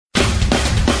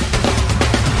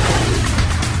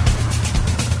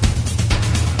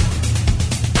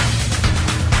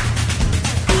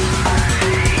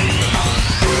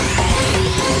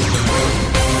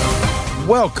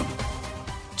Welcome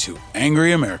to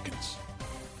Angry Americans.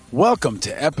 Welcome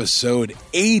to episode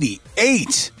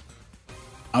 88.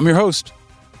 I'm your host,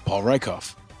 Paul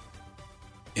Reichhoff.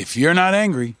 If you're not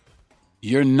angry,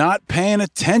 you're not paying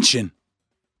attention.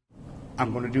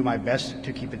 I'm going to do my best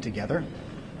to keep it together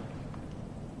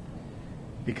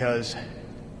because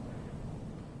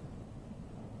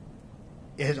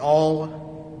it has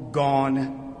all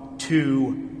gone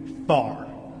too far.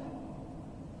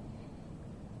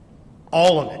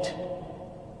 All of it.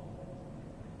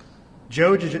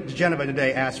 Joe diGenova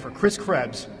today asked for Chris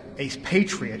Krebs, a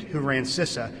patriot who ran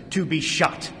CISA, to be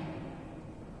shot.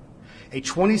 A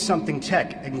 20-something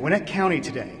tech in Gwinnett County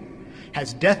today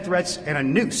has death threats and a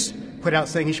noose put out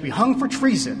saying he should be hung for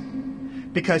treason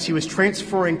because he was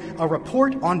transferring a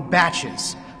report on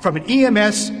batches from an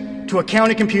EMS to a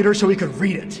county computer so he could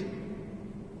read it.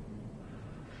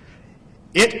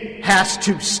 It has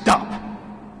to stop.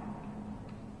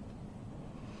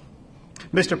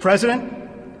 Mr. President,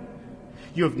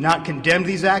 you have not condemned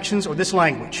these actions or this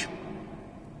language.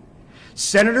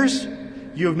 Senators,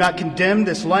 you have not condemned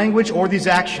this language or these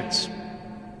actions.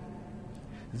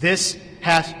 This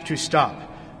has to stop.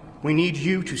 We need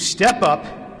you to step up,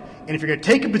 and if you're going to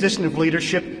take a position of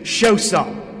leadership, show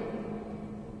some.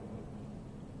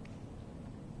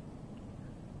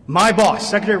 My boss,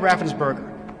 Secretary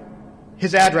Raffensperger,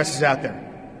 his address is out there.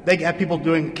 They have people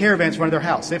doing caravans in front of their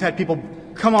house. They've had people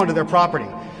come onto their property.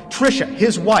 Tricia,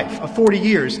 his wife of 40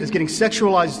 years, is getting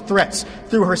sexualized threats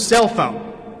through her cell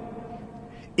phone.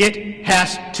 It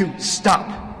has to stop.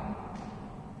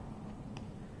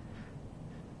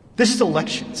 This is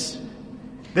elections.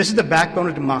 This is the backbone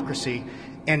of democracy,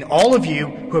 and all of you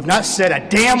who have not said a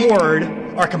damn word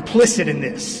are complicit in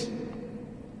this.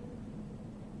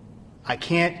 I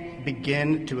can't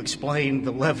begin to explain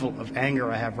the level of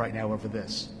anger I have right now over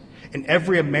this. And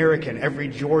every American, every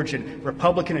Georgian,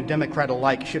 Republican and Democrat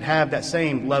alike should have that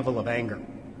same level of anger.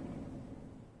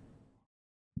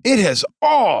 It has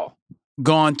all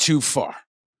gone too far.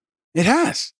 It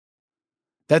has.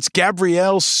 That's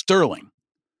Gabrielle Sterling.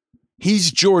 He's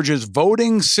Georgia's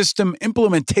voting system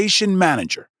implementation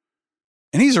manager.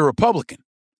 And he's a Republican.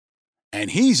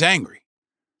 And he's angry.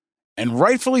 And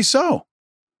rightfully so.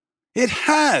 It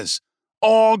has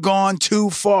all gone too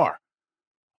far.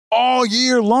 All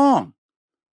year long,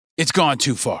 it's gone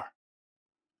too far.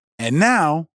 And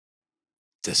now,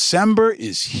 December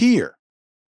is here.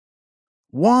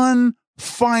 One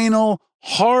final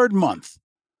hard month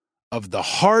of the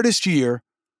hardest year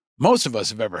most of us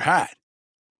have ever had.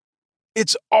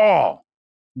 It's all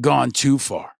gone too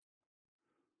far.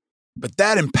 But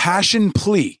that impassioned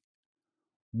plea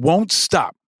won't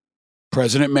stop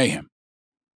President Mayhem.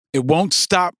 It won't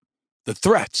stop the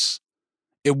threats.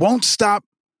 It won't stop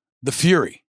the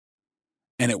fury,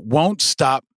 and it won't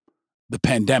stop the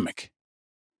pandemic.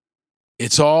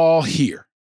 It's all here.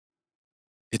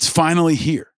 It's finally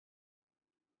here.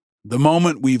 The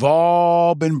moment we've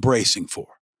all been bracing for.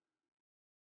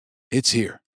 It's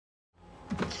here.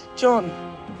 John,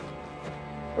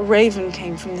 a raven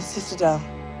came from the Citadel.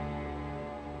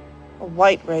 A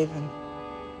white raven.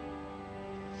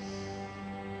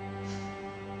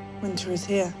 Winter is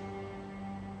here.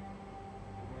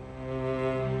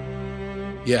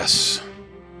 Yes,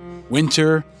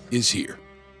 winter is here.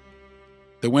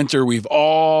 The winter we've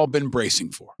all been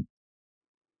bracing for.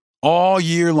 All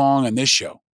year long on this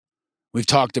show, we've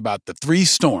talked about the three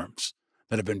storms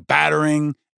that have been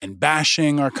battering and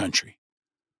bashing our country.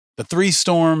 The three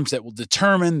storms that will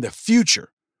determine the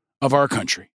future of our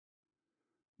country.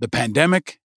 The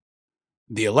pandemic,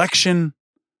 the election,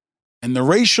 and the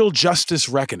racial justice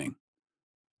reckoning,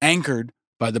 anchored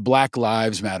by the Black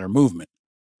Lives Matter movement.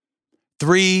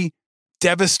 Three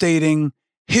devastating,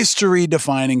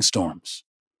 history-defining storms.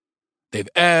 They've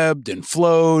ebbed and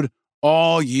flowed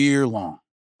all year long.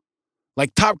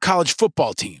 Like top college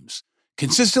football teams,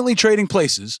 consistently trading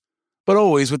places, but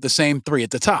always with the same three at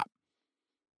the top.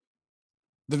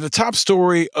 They're the top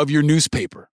story of your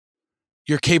newspaper,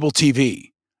 your cable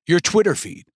TV, your Twitter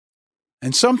feed.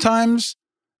 And sometimes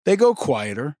they go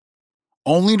quieter,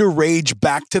 only to rage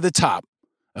back to the top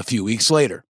a few weeks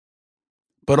later.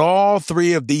 But all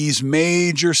three of these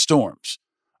major storms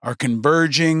are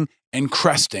converging and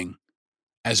cresting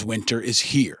as winter is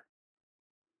here.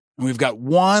 And we've got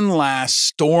one last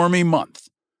stormy month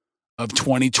of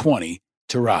 2020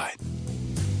 to ride.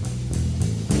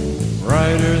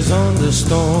 Riders on the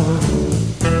storm.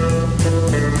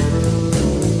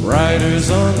 Riders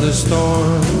on the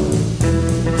storm.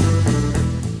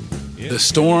 The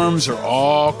storms are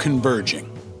all converging,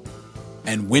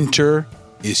 and winter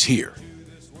is here.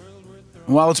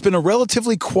 And while it's been a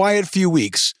relatively quiet few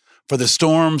weeks For the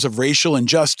storms of racial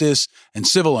injustice and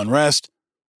civil unrest,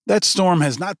 that storm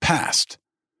has not passed.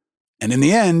 And in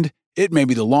the end, it may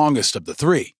be the longest of the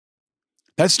three.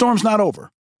 That storm's not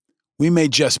over. We may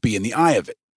just be in the eye of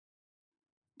it.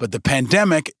 But the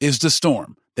pandemic is the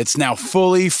storm that's now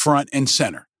fully front and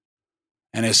center.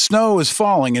 And as snow is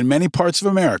falling in many parts of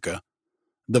America,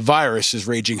 the virus is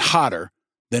raging hotter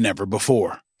than ever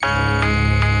before.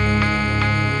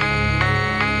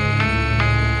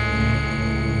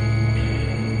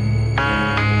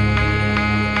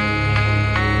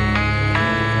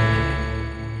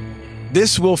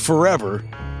 This will forever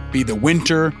be the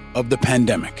winter of the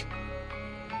pandemic.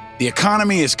 The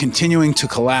economy is continuing to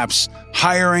collapse,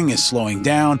 hiring is slowing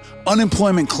down,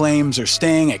 unemployment claims are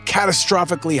staying at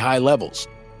catastrophically high levels.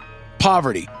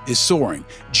 Poverty is soaring,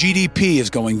 GDP is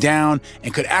going down,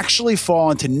 and could actually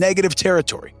fall into negative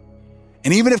territory.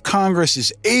 And even if Congress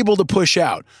is able to push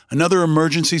out another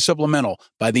emergency supplemental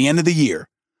by the end of the year,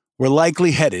 we're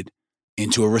likely headed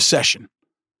into a recession.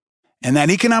 And that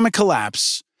economic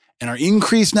collapse and our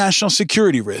increased national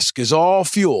security risk is all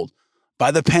fueled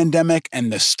by the pandemic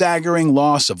and the staggering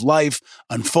loss of life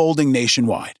unfolding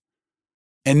nationwide.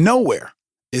 And nowhere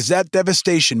is that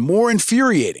devastation more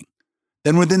infuriating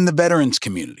than within the veterans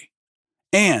community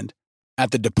and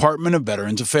at the Department of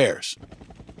Veterans Affairs.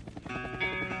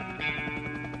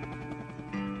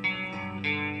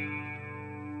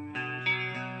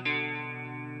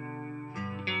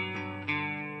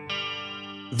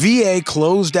 VA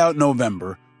closed out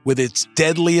November with its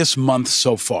deadliest month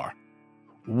so far.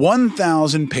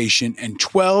 1,000 patient and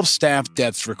 12 staff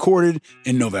deaths recorded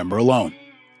in November alone.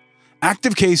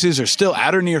 Active cases are still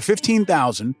at or near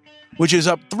 15,000, which is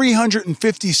up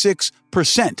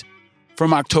 356%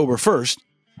 from October 1st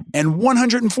and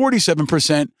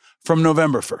 147% from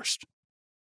November 1st.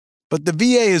 But the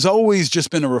VA has always just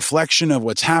been a reflection of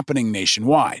what's happening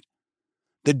nationwide.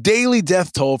 The daily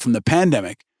death toll from the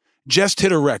pandemic just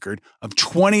hit a record of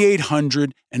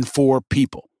 2,804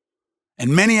 people.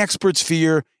 And many experts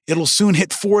fear it'll soon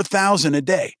hit 4,000 a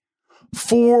day.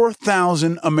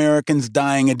 4,000 Americans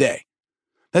dying a day.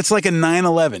 That's like a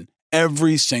 9/11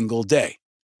 every single day.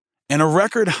 And a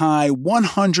record high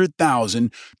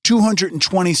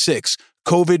 100,226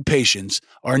 COVID patients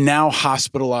are now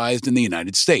hospitalized in the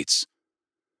United States.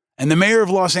 And the mayor of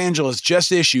Los Angeles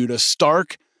just issued a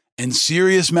stark and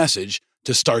serious message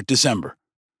to start December.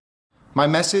 My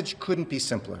message couldn't be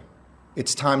simpler.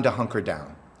 It's time to hunker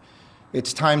down.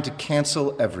 It's time to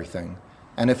cancel everything.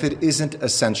 And if it isn't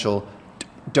essential,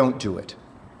 don't do it.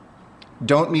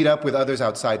 Don't meet up with others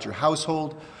outside your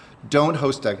household. Don't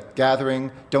host a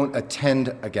gathering. Don't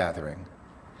attend a gathering.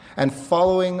 And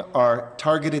following our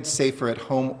targeted safer at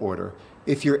home order,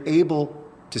 if you're able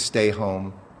to stay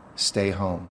home, stay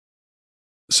home.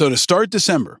 So to start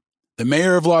December, the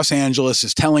mayor of Los Angeles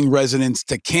is telling residents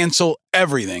to cancel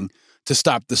everything to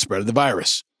stop the spread of the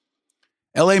virus.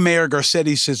 LA Mayor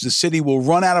Garcetti says the city will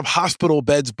run out of hospital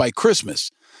beds by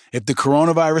Christmas if the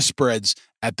coronavirus spreads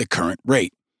at the current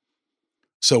rate.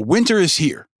 So winter is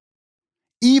here.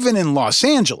 Even in Los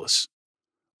Angeles,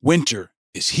 winter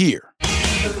is here.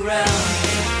 Look around,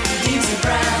 leaves are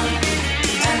brown,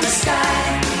 and the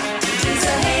sky is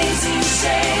a hazy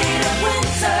shade of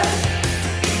winter.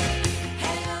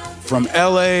 From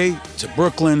LA to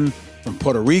Brooklyn, from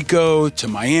Puerto Rico to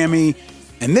Miami,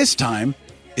 and this time,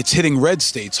 it's hitting red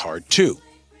states hard too.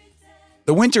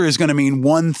 The winter is going to mean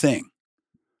one thing.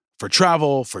 For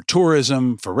travel, for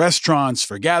tourism, for restaurants,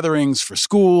 for gatherings, for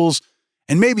schools,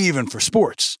 and maybe even for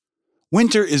sports.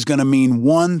 Winter is going to mean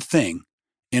one thing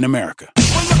in America.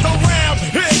 Well, look around,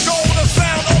 here goes the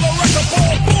sound of the record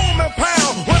ball, boom and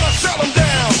pound. When I shut them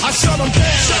down, I shut them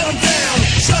down. Shut them down,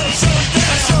 shut them down.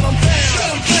 I shut them down, shut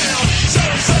them down. Shut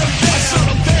them down, I shut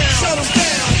them down. Shut them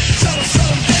down, shut them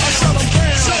down. I shut them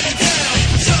down, shut them down.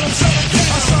 Shut them down, I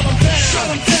shut them down. Shut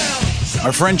them down.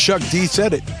 Our friend Chuck D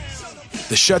said it.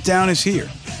 The shutdown is here.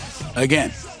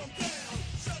 Again.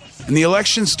 And the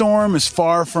election storm is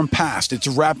far from past. It's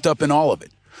wrapped up in all of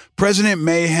it. President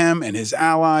Mayhem and his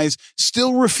allies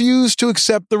still refuse to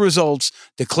accept the results,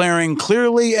 declaring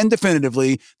clearly and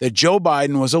definitively that Joe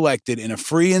Biden was elected in a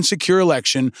free and secure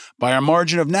election by a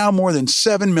margin of now more than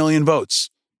 7 million votes.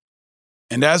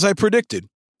 And as I predicted,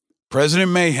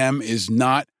 President Mayhem is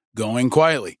not going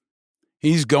quietly.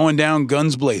 He's going down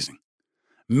guns blazing.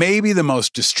 Maybe the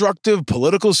most destructive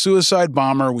political suicide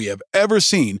bomber we have ever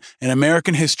seen in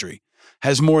American history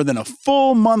has more than a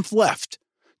full month left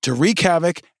to wreak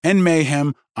havoc and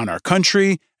mayhem on our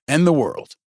country and the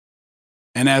world.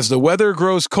 And as the weather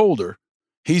grows colder,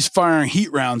 he's firing heat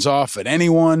rounds off at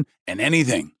anyone and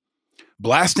anything,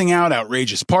 blasting out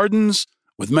outrageous pardons,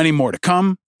 with many more to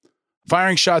come,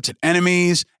 firing shots at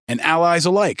enemies and allies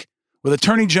alike, with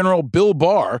Attorney General Bill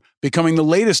Barr becoming the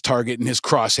latest target in his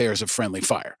crosshairs of friendly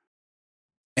fire.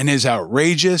 And his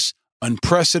outrageous,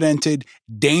 unprecedented,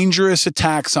 dangerous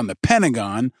attacks on the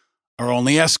Pentagon are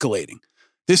only escalating.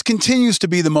 This continues to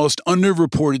be the most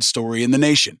underreported story in the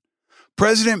nation.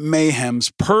 President Mayhem's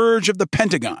purge of the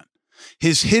Pentagon,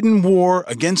 his hidden war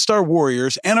against our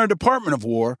warriors and our Department of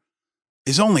War,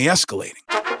 is only escalating.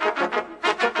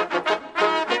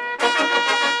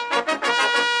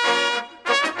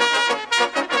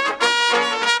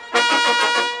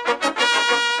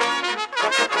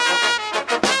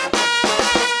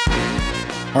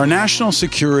 Our national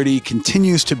security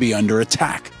continues to be under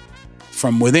attack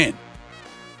from within,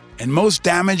 and most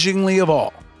damagingly of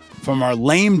all, from our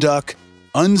lame duck,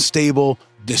 unstable,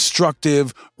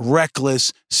 destructive,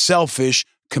 reckless, selfish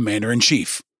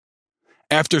commander-in-chief.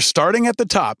 After starting at the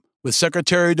top with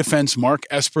Secretary of Defense Mark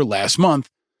Esper last month,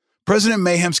 President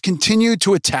Mayhem's continued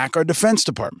to attack our Defense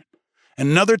Department. And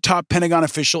another top Pentagon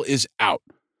official is out.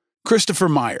 Christopher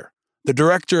Meyer, the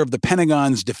director of the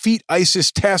Pentagon's Defeat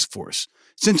ISIS Task Force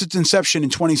since its inception in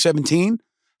 2017,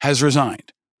 has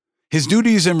resigned. His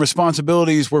duties and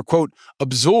responsibilities were, quote,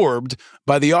 absorbed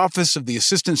by the Office of the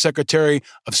Assistant Secretary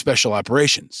of Special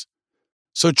Operations.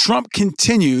 So Trump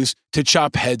continues to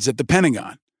chop heads at the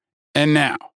Pentagon. And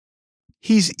now,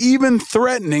 he's even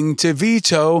threatening to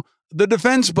veto the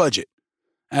defense budget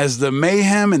as the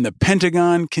mayhem in the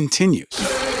Pentagon continues.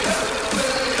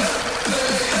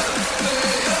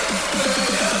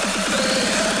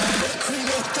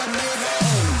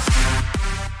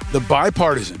 The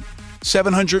bipartisan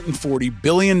 $740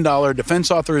 billion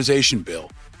defense authorization bill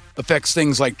affects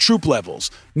things like troop levels,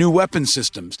 new weapon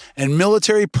systems, and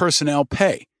military personnel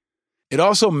pay. It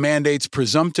also mandates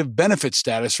presumptive benefit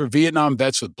status for Vietnam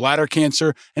vets with bladder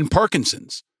cancer and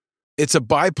Parkinson's. It's a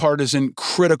bipartisan,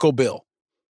 critical bill,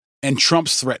 and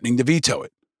Trump's threatening to veto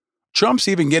it. Trump's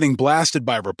even getting blasted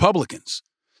by Republicans.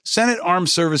 Senate Armed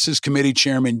Services Committee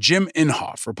Chairman Jim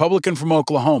Inhofe, Republican from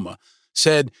Oklahoma,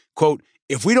 said, quote,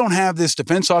 if we don't have this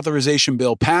defense authorization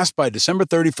bill passed by December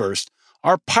 31st,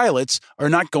 our pilots are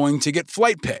not going to get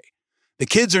flight pay. The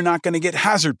kids are not going to get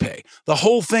hazard pay. The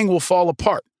whole thing will fall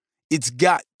apart. It's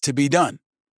got to be done.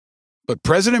 But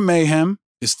President Mayhem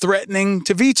is threatening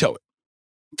to veto it.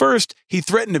 First, he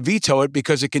threatened to veto it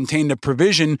because it contained a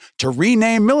provision to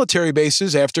rename military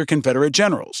bases after Confederate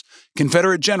generals.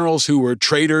 Confederate generals who were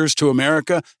traitors to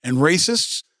America and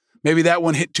racists. Maybe that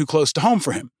one hit too close to home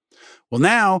for him. Well,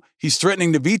 now he's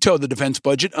threatening to veto the defense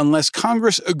budget unless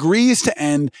Congress agrees to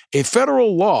end a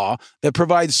federal law that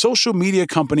provides social media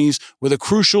companies with a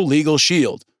crucial legal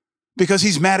shield, because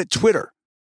he's mad at Twitter.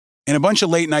 In a bunch of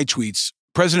late-night tweets,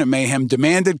 President Mayhem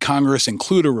demanded Congress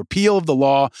include a repeal of the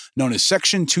law known as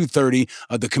Section 230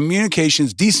 of the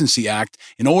Communications Decency Act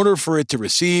in order for it to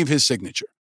receive his signature.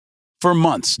 For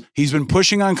months, he's been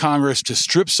pushing on Congress to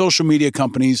strip social media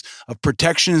companies of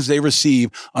protections they receive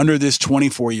under this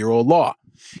 24-year-old law.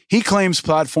 He claims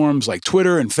platforms like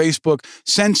Twitter and Facebook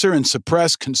censor and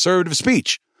suppress conservative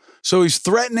speech. So he's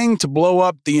threatening to blow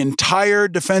up the entire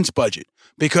defense budget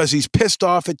because he's pissed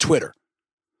off at Twitter.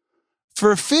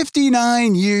 For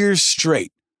 59 years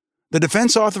straight, the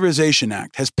Defense Authorization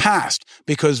Act has passed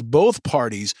because both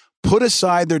parties put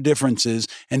aside their differences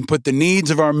and put the needs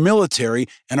of our military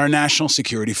and our national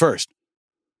security first.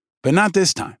 But not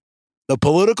this time. The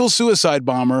political suicide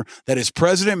bomber that is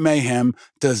President Mayhem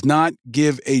does not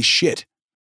give a shit.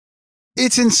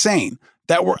 It's insane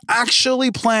that we're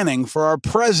actually planning for our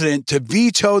president to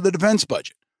veto the defense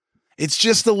budget. It's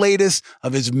just the latest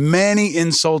of his many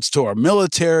insults to our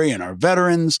military and our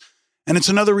veterans, and it's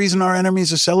another reason our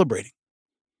enemies are celebrating.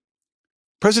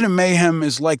 President Mayhem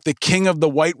is like the king of the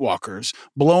White Walkers,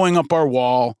 blowing up our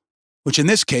wall, which in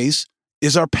this case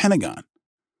is our Pentagon.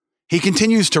 He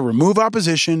continues to remove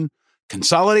opposition,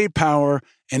 consolidate power,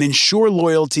 and ensure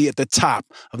loyalty at the top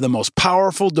of the most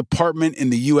powerful department in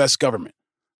the U.S. government,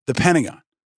 the Pentagon,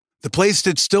 the place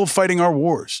that's still fighting our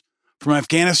wars, from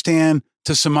Afghanistan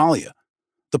to Somalia,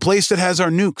 the place that has our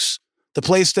nukes, the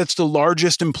place that's the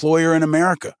largest employer in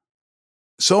America.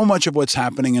 So much of what's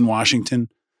happening in Washington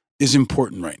is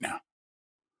important right now.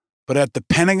 But at the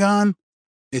Pentagon,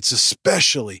 it's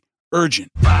especially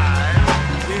urgent. Stakes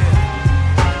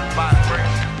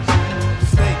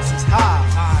is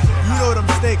high. You know them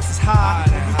stakes is high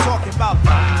when you talking about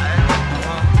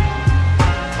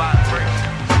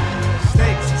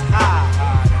stakes is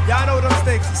high. Y'all know them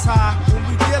stakes is high when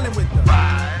we dealing with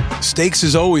them. Stakes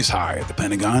is always high at the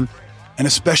Pentagon, and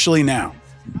especially now.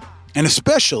 And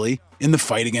especially in the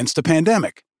fight against the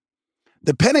pandemic.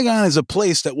 The Pentagon is a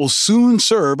place that will soon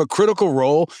serve a critical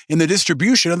role in the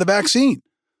distribution of the vaccine.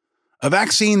 A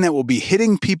vaccine that will be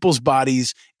hitting people's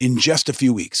bodies in just a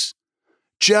few weeks,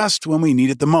 just when we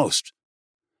need it the most.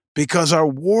 Because our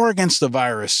war against the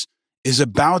virus is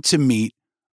about to meet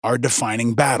our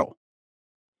defining battle.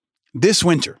 This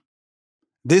winter,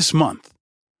 this month,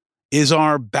 is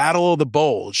our battle of the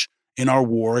bulge in our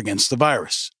war against the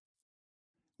virus.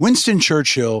 Winston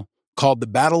Churchill called the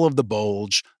Battle of the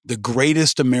Bulge the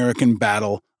greatest American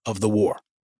battle of the war.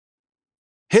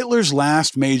 Hitler's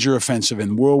last major offensive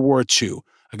in World War II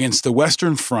against the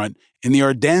Western Front in the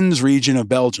Ardennes region of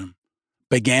Belgium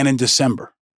began in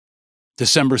December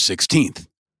 16th.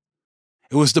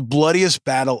 It was the bloodiest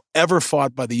battle ever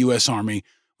fought by the U.S. Army,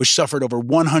 which suffered over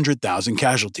 100,000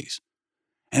 casualties.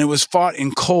 And it was fought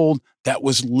in cold that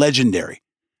was legendary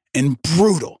and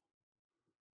brutal.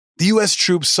 The U.S.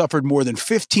 troops suffered more than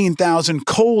 15,000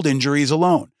 cold injuries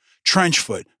alone: trench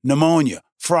foot, pneumonia,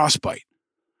 frostbite.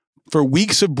 For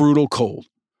weeks of brutal cold,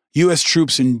 U.S.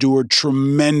 troops endured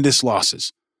tremendous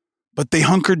losses. But they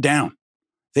hunkered down.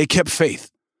 They kept faith.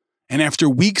 And after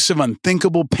weeks of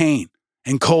unthinkable pain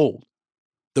and cold,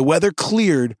 the weather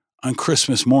cleared on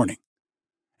Christmas morning.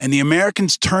 And the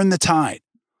Americans turned the tide,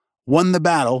 won the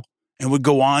battle, and would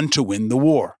go on to win the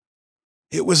war.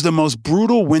 It was the most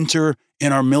brutal winter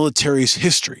in our military's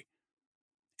history,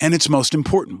 and its most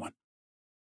important one.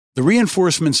 The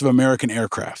reinforcements of American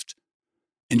aircraft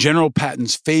and General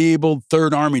Patton's fabled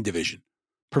 3rd Army Division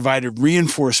provided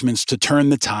reinforcements to turn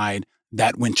the tide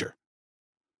that winter.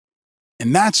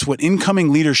 And that's what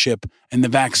incoming leadership and the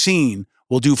vaccine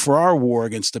will do for our war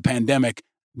against the pandemic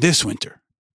this winter.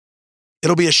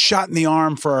 It'll be a shot in the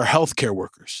arm for our healthcare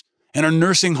workers and our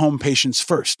nursing home patients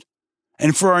first,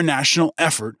 and for our national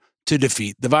effort to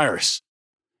defeat the virus.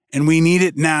 And we need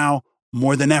it now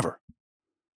more than ever.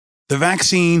 The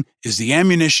vaccine is the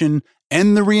ammunition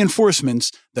and the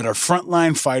reinforcements that our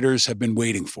frontline fighters have been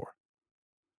waiting for.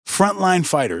 Frontline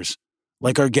fighters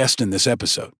like our guest in this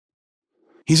episode.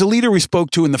 He's a leader we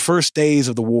spoke to in the first days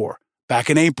of the war, back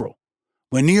in April,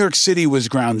 when New York City was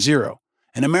ground zero,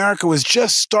 and America was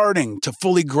just starting to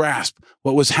fully grasp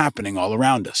what was happening all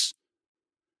around us.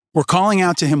 We're calling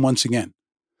out to him once again,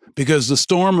 because the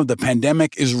storm of the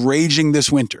pandemic is raging this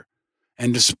winter,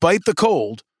 and despite the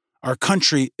cold, our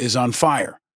country is on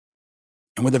fire.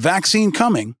 And with a vaccine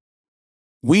coming,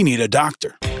 we need a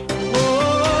doctor.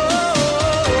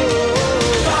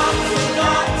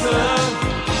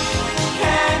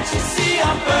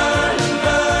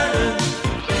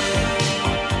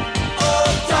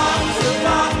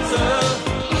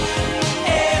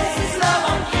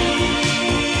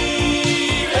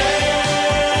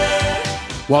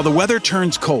 While the weather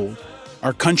turns cold,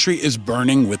 our country is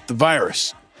burning with the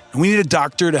virus, and we need a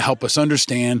doctor to help us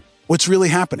understand what's really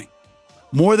happening.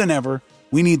 More than ever,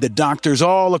 we need the doctors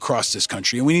all across this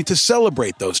country, and we need to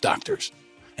celebrate those doctors.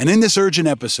 And in this urgent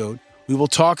episode, we will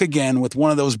talk again with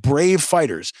one of those brave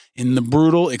fighters in the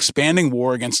brutal, expanding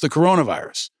war against the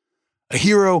coronavirus, a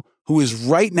hero who is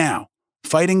right now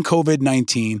fighting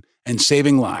COVID-19 and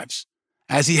saving lives,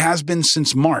 as he has been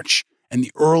since March and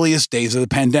the earliest days of the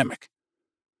pandemic.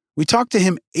 We talked to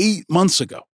him 8 months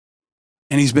ago,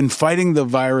 and he's been fighting the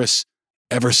virus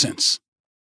ever since.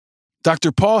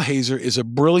 Dr. Paul Hazer is a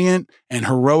brilliant and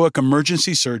heroic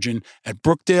emergency surgeon at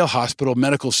Brookdale Hospital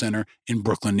Medical Center in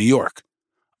Brooklyn, New York,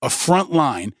 a front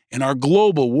line in our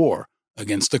global war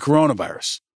against the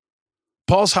coronavirus.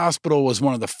 Paul's hospital was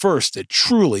one of the first that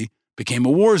truly became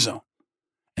a war zone.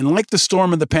 And like the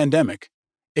storm of the pandemic,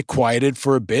 it quieted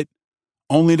for a bit,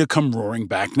 only to come roaring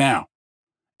back now.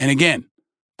 And again,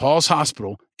 Paul's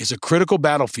hospital is a critical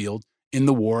battlefield in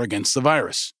the war against the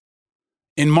virus.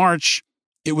 In March,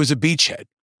 it was a beachhead.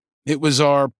 It was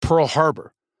our Pearl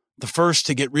Harbor, the first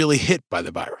to get really hit by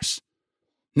the virus.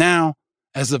 Now,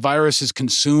 as the virus has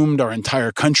consumed our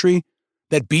entire country,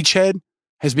 that beachhead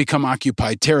has become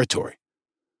occupied territory.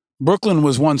 Brooklyn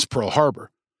was once Pearl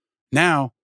Harbor.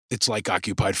 Now, it's like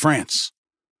occupied France.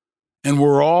 And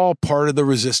we're all part of the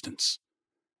resistance.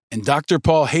 And Dr.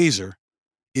 Paul Hazer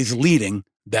is leading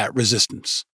that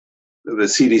resistance. The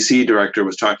CDC director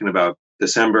was talking about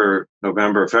December,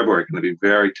 November, February going to be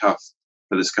very tough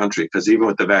for this country, because even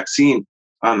with the vaccine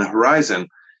on the horizon,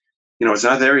 it's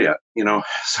not there yet,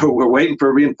 so we're waiting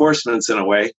for reinforcements in a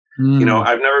way.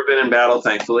 I've never been in battle,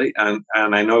 thankfully. And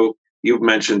I know you've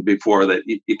mentioned before that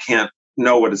you can't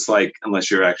know what it's like unless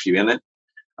you're actually in it.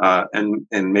 And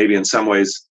maybe in some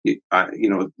ways,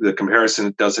 the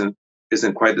comparison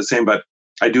isn't quite the same, but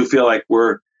I do feel like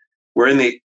we're in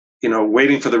the,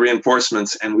 waiting for the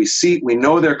reinforcements, and we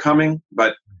know they're coming,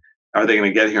 but are they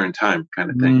going to get here in time, kind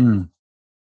of thing?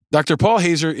 Dr. Paul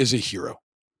Hazer is a hero,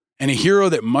 and a hero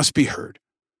that must be heard.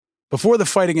 Before the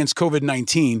fight against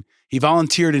COVID-19, he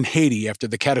volunteered in Haiti after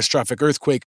the catastrophic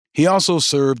earthquake. He also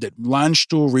served at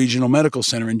Landstuhl Regional Medical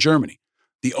Center in Germany,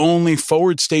 the only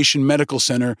forward station medical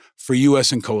center for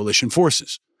U.S. and coalition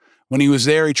forces. When he was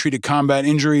there, he treated combat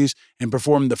injuries and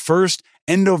performed the first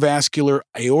endovascular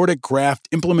aortic graft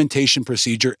implementation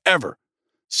procedure ever,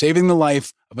 saving the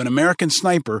life of an American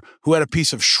sniper who had a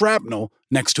piece of shrapnel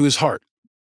next to his heart.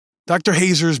 Dr.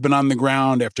 Hazer's been on the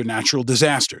ground after natural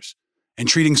disasters and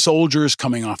treating soldiers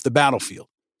coming off the battlefield.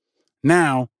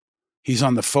 Now, he's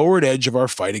on the forward edge of our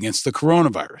fight against the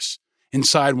coronavirus,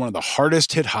 inside one of the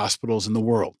hardest hit hospitals in the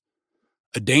world.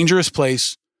 A dangerous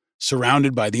place,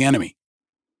 surrounded by the enemy.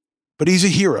 But he's a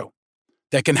hero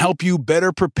that can help you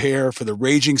better prepare for the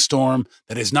raging storm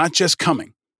that is not just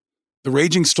coming, the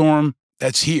raging storm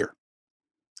that's here,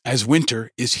 as winter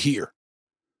is here.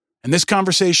 And this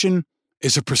conversation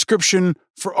is a prescription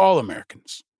for all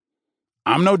Americans.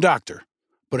 I'm no doctor,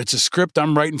 but it's a script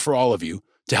I'm writing for all of you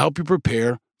to help you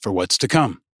prepare for what's to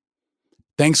come.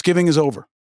 Thanksgiving is over.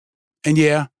 And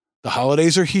yeah, the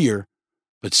holidays are here,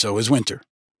 but so is winter.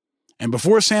 And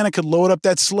before Santa could load up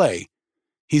that sleigh,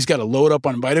 he's got to load up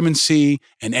on vitamin C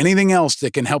and anything else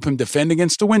that can help him defend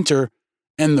against the winter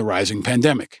and the rising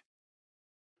pandemic.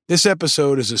 This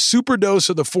episode is a super dose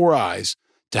of the 4 I's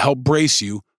to help brace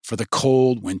you for the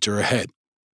cold winter ahead.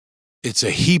 It's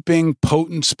a heaping,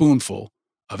 potent spoonful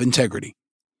of integrity.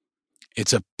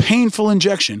 It's a painful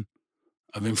injection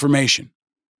of information.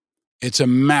 It's a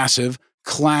massive,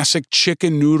 classic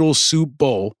chicken noodle soup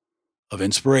bowl of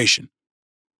inspiration.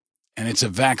 And it's a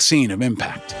vaccine of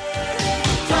impact.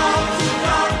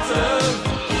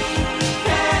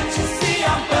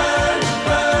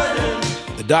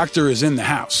 The doctor is in the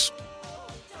house.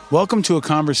 Welcome to a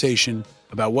conversation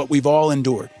about what we've all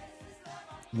endured,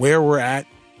 where we're at,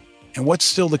 and what's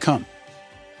still to come.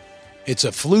 It's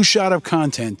a flu shot of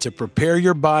content to prepare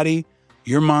your body,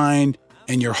 your mind,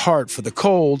 and your heart for the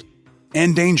cold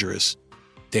and dangerous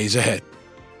days ahead.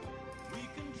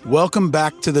 Welcome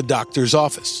back to the doctor's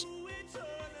office.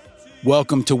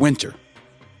 Welcome to winter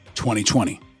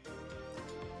 2020.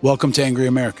 Welcome to Angry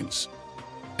Americans,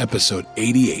 episode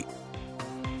 88.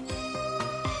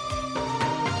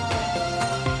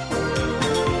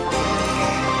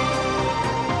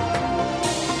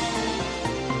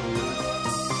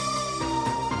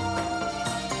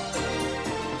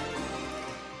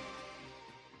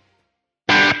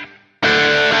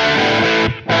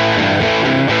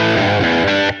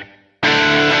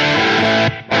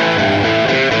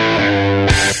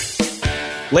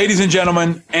 Ladies and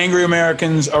gentlemen, angry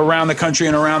Americans around the country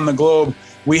and around the globe,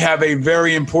 we have a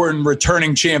very important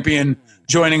returning champion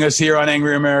joining us here on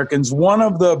Angry Americans, one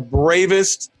of the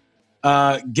bravest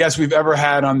guests we've ever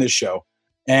had on this show.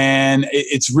 And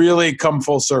it's really come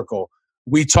full circle.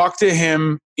 We talked to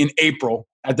him in April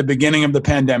at the beginning of the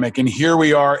pandemic, and here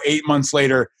we are 8 months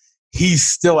later. He's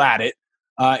still at it.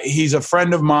 He's a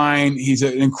friend of mine. He's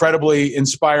an incredibly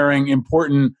inspiring,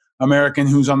 important American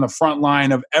who's on the front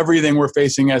line of everything we're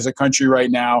facing as a country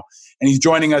right now. And he's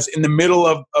joining us in the middle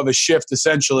of a shift,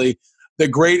 essentially. The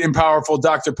great and powerful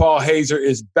Dr. Paul Hazer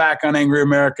is back on Angry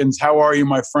Americans. How are you,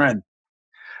 my friend?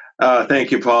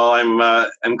 Thank you, Paul.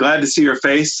 I'm glad to see your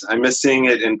face. I miss seeing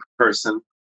it in person.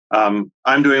 I'm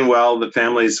doing well. The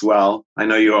family's well. I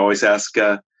know you always ask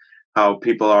how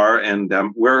people are, and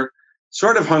we're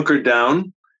sort of hunkered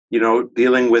down,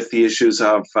 dealing with the issues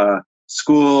of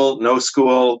school, no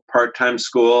school, part-time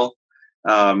school.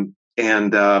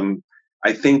 And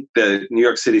I think the New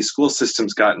York City school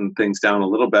system's gotten things down a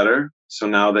little better. So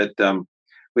now that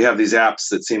we have these apps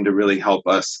that seem to really help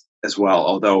us as well,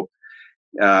 although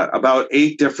about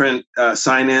 8 different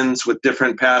sign-ins with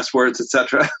different passwords,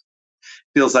 etc.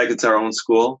 Feels like it's our own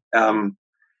school. And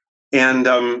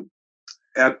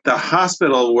at the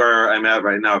hospital where I'm at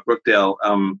right now, at Brookdale,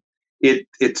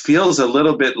 it feels a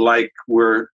little bit like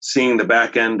we're seeing the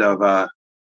back end of a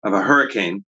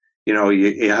hurricane.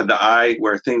 You had the eye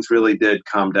where things really did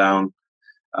calm down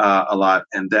a lot,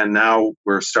 and then now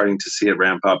we're starting to see it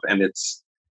ramp up, and it's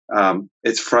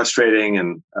frustrating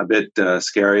and a bit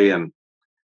scary, and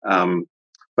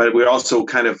but we also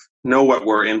kind of know what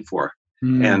we're in for,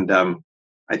 and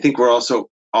I think we're also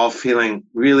all feeling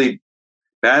really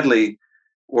badly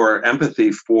or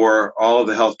empathy for all of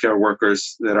the healthcare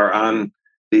workers that are on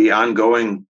the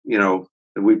ongoing,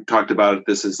 we've talked about it,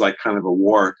 this is like kind of a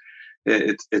war.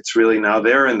 It's really now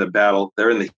they're in the battle, they're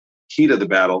in the heat of the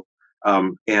battle.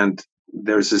 And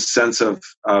there's this sense of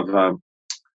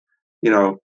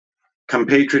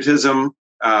compatriotism,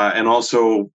 and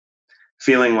also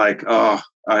feeling like,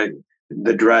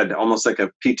 the dread, almost like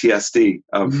a PTSD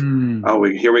of,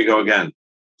 here we go again.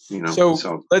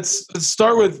 So let's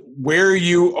start with where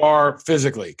you are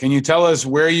physically. Can you tell us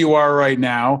where you are right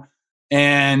now?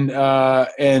 And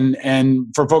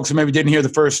for folks who maybe didn't hear the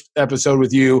first episode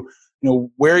with you,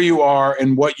 where you are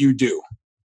and what you do.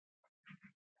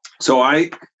 So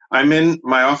I'm in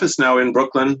my office now in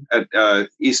Brooklyn at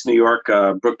East New York,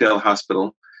 Brookdale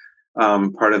Hospital,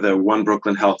 part of the One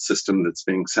Brooklyn Health system that's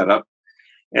being set up.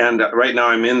 And right now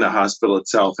I'm in the hospital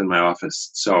itself in my office.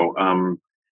 So, I'm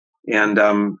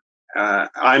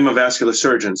a vascular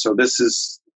surgeon. So this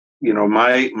is,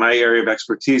 my area of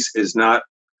expertise is not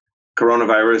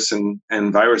coronavirus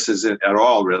and viruses at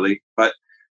all, really. But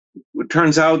it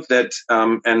turns out that,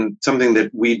 and something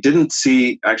that we didn't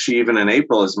see actually even in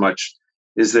April as much,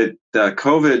 is that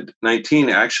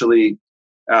COVID-19 actually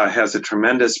has a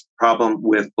tremendous problem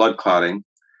with blood clotting.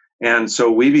 And so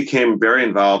we became very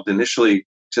involved initially,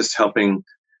 just helping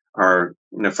our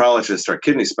nephrologists, our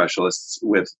kidney specialists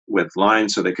with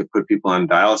lines so they could put people on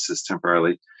dialysis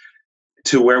temporarily,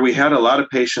 to where we had a lot of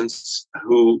patients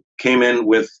who came in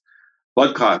with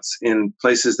blood clots in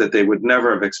places that they would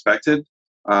never have expected,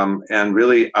 and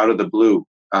really out of the blue.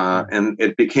 And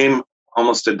it became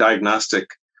almost a diagnostic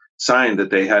sign that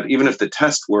they had, even if the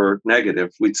tests were negative,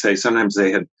 we'd say sometimes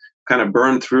they had kind of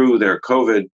burned through their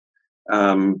COVID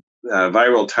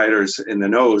viral titers in the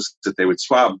nose that they would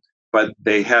swab, but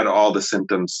they had all the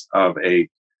symptoms of a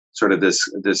sort of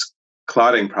this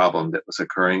clotting problem that was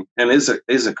occurring and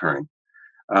is occurring.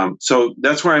 So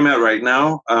that's where I'm at right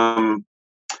now,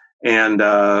 and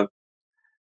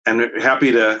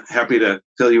happy to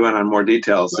fill you in on more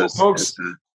details. Well,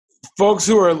 folks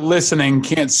who are listening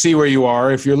can't see where you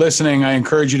are. If you're listening, I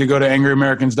encourage you to go to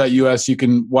angryamericans.us. You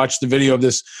can watch the video of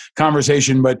this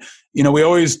conversation. But, we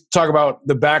always talk about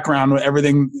the background,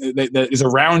 everything that is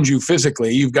around you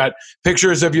physically. You've got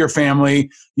pictures of your family.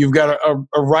 You've got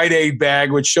a Rite Aid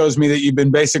bag, which shows me that you've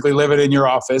been basically living in your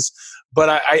office. But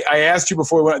I asked you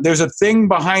before, there's a thing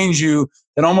behind you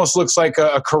that almost looks like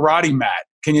a karate mat.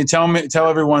 Can you tell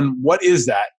everyone, what is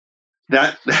that?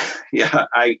 Yeah,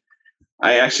 I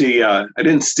actually I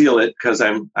didn't steal it because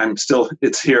I'm still,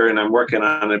 it's here and I'm working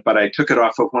on it, but I took it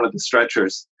off of one of the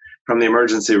stretchers from the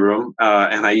emergency room,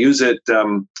 and I use it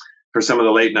for some of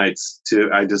the late nights.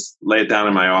 I just lay it down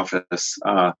in my office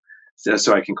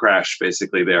so I can crash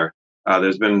basically there.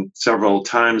 There's been several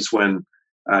times when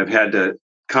I've had to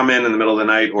come in the middle of the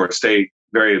night or stay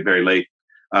very, very late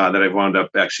that I've wound up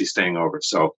actually staying over.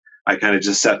 So I kind of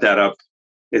just set that up.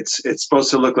 It's supposed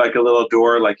to look like a little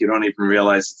door, like you don't even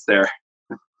realize it's there.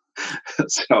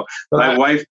 So my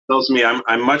wife tells me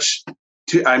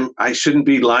I shouldn't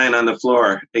be lying on the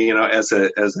floor, as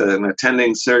an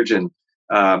attending surgeon.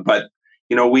 But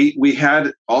we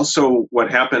had also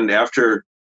what happened after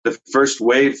the first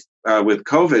wave with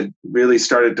COVID really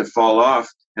started to fall off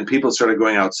and people started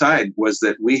going outside, was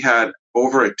that we had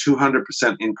over a 200%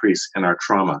 increase in our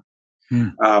trauma,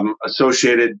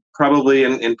 associated probably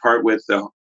in part with the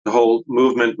whole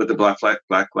movement with the Black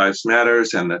Lives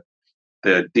Matters and the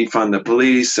defund the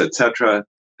police, etc.,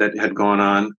 that had gone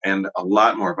on, and a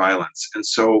lot more violence. And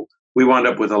so we wound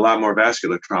up with a lot more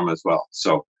vascular trauma as well.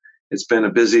 So it's been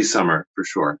a busy summer for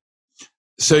sure.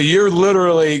 So you're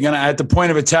literally going to, at the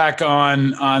point of attack on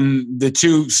the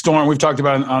two storms we've talked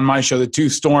about on my show, the two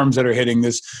storms that are hitting,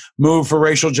 this move for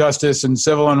racial justice and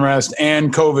civil unrest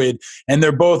and COVID, and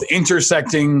they're both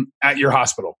intersecting at your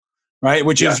hospital, right?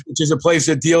 Which is a place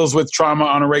that deals with trauma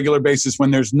on a regular basis when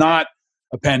there's not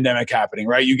a pandemic happening,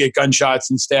 right? You get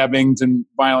gunshots and stabbings and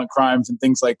violent crimes and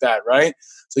things like that, right?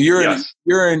 So you're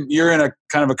in a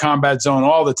kind of a combat zone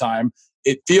all the time.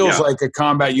 It feels like a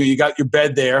combat. You got your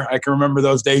bed there. I can remember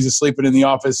those days of sleeping in the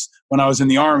office when I was in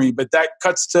the Army. But that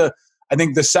cuts to, I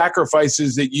think, the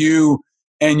sacrifices that you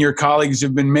and your colleagues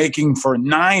have been making for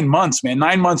 9 months, man.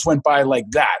 9 months went by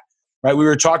like that, right? We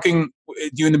were talking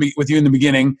with you in the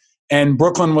beginning, and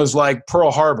Brooklyn was like Pearl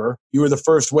Harbor. You were the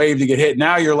first wave to get hit.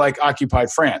 Now you're like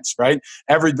occupied France, right?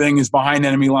 Everything is behind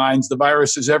enemy lines. The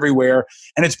virus is everywhere.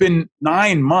 And it's been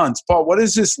 9 months. Paul, what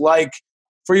is this like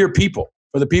for your people?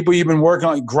 For the people you've been working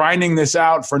on, grinding this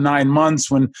out for 9 months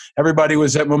when everybody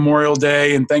was at Memorial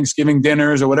Day and Thanksgiving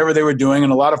dinners or whatever they were doing,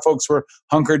 and a lot of folks were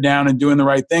hunkered down and doing the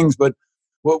right things. But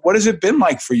what has it been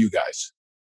like for you guys?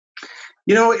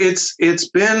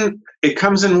 It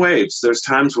comes in waves. There's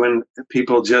times when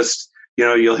people just,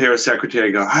 you'll hear a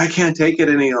secretary go, I can't take it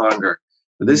any longer.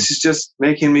 This is just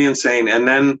making me insane. And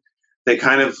then they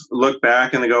kind of look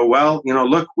back and they go, well,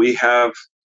 look, we have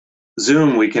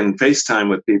Zoom, we can FaceTime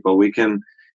with people, we can,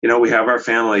 we have our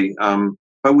family.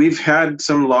 But we've had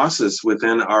some losses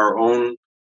within our own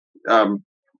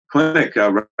clinic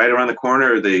right around the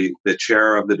corner, the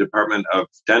chair of the Department of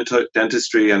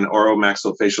Dentistry and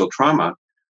Oromaxillofacial Trauma,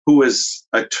 who is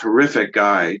a terrific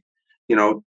guy,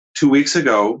 2 weeks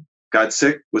ago got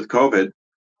sick with COVID,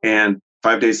 and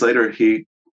 5 days later he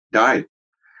died.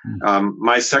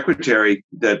 My secretary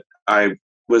that I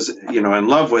was, in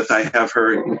love with, I have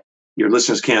her. Your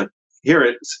listeners can't hear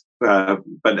it,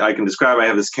 but I can describe. I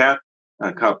have this cat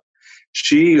cup.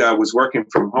 She was working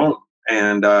from home,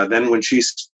 and then when she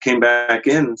came back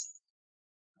in,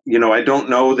 I don't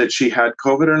know that she had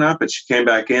COVID or not, but she came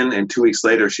back in, and 2 weeks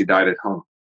later she died at home.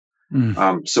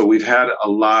 So we've had a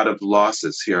lot of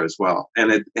losses here as well,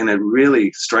 and it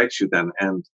really strikes you then,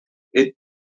 and it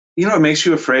makes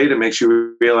you afraid. It makes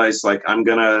you realize, like, I'm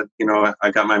gonna,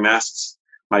 I got my masks,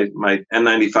 my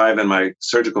N95 and my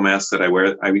surgical mask that I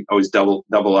wear. I always double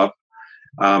up,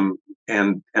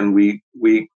 and we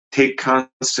take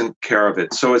constant care of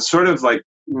it. So it's sort of like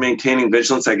maintaining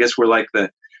vigilance. I guess we're like the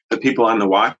people on the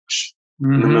watch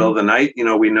in the middle of the night.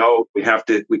 We know we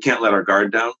can't let our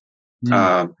guard down.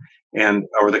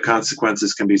 Or the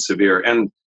consequences can be severe.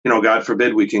 And, God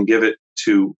forbid we can give it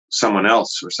to someone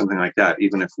else or something like that,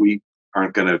 even if we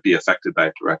aren't going to be affected by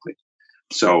it directly.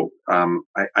 So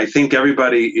I think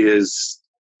everybody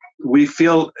we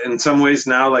feel in some ways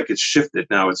now like it's shifted.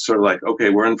 Now it's sort of like, okay,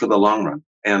 we're in for the long run.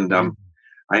 And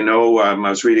I know I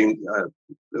was reading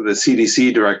the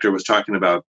CDC director was talking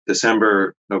about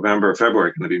December, November,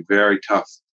 February going to be very tough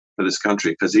for this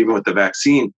country, because even with the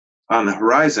vaccine on the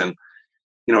horizon,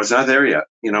 it's not there yet,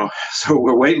 so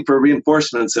we're waiting for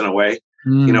reinforcements in a way.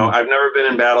 I've never been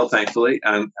in battle, thankfully.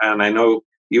 And I know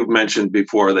you've mentioned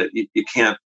before that you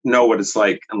can't know what it's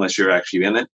like unless you're actually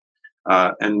in it.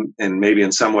 And maybe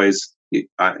in some ways,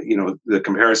 the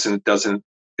comparison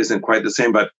isn't quite the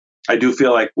same, but I do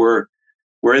feel like we're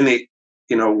in the,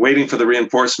 waiting for the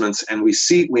reinforcements, and we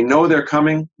know they're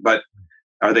coming, but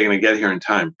are they going to get here in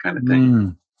time, kind of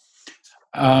thing.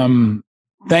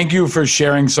 Thank you for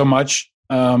sharing so much.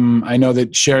 I know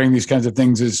that sharing these kinds of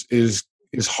things is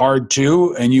hard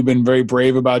too, and you've been very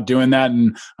brave about doing that.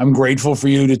 And I'm grateful for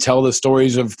you to tell the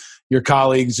stories of your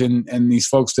colleagues and these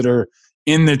folks that are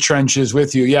in the trenches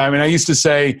with you. Yeah, I mean, I used to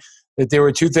say that there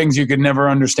were two things you could never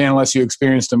understand unless you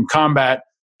experienced them: combat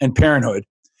and parenthood.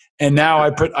 And now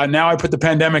I put the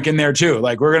pandemic in there too.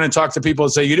 Like, we're going to talk to people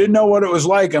and say, you didn't know what it was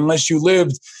like unless you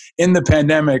lived in the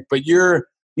pandemic, but you're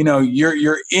in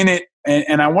it.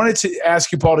 And I wanted to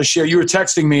ask you, Paul, to share. You were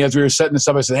texting me as we were setting this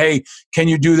up. I said, hey, can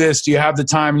you do this? Do you have the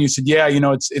time? And you said, yeah,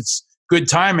 it's good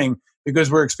timing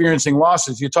because we're experiencing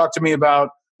losses. You talked to me about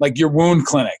like your wound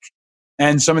clinic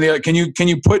and some of the other. Can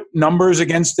you put numbers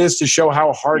against this to show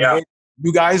how hard hit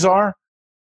you guys are?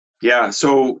 Yeah.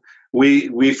 So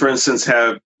we for instance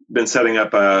have been setting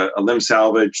up a limb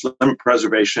salvage, limb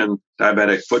preservation,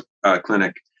 diabetic foot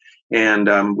clinic.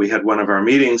 And we had one of our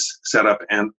meetings set up,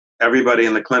 and everybody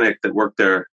in the clinic that worked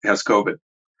there has COVID.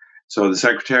 So the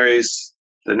secretaries,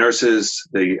 the nurses,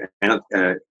 the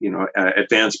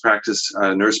advanced practice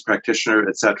nurse practitioner,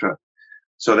 etc.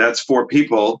 So that's 4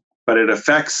 people, but it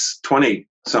affects 20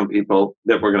 some people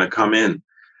that were going to come in,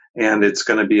 and it's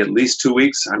going to be at least 2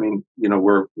 weeks. I mean,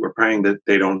 we're praying that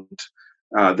they don't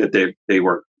that they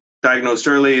were diagnosed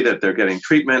early, that they're getting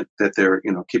treatment, that they're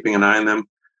keeping an eye on them,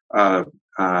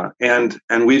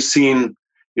 and we've seen.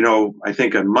 I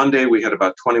think on Monday we had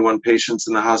about 21 patients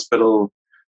in the hospital.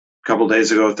 A couple of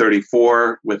days ago,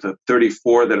 34, with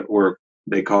 34 that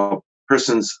they call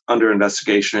persons under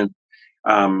investigation.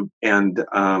 And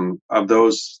of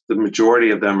those, the majority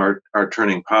of them are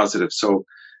turning positive. So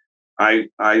I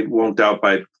won't doubt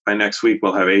by next week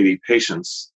we'll have 80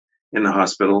 patients in the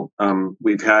hospital.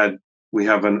 We have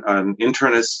an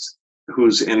internist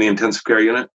who's in the intensive care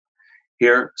unit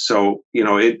here. So,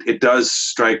 it does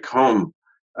strike home.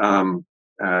 And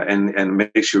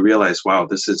makes you realize, wow,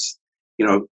 this is,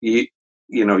 you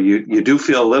do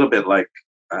feel a little bit like,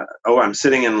 I'm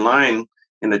sitting in line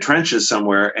in the trenches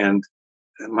somewhere, and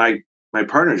my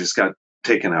partner just got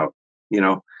taken out,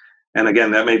 and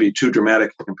again, that may be too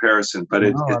dramatic a comparison, but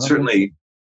it certainly,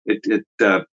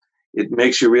 it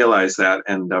makes you realize that.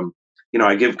 And,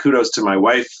 I give kudos to my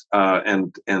wife,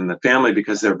 and the family,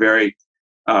 because they're very,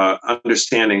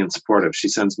 understanding and supportive. She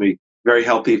sends me very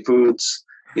healthy foods.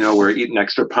 We're eating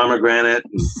extra pomegranate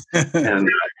and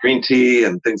green tea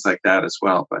and things like that as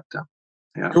well. But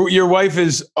yeah, your wife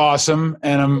is awesome,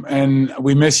 and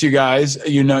we miss you guys.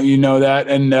 You know that.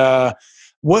 And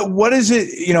what is it?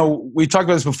 We talked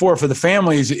about this before. For the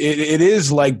families, it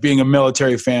is like being a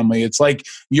military family. It's like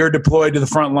you're deployed to the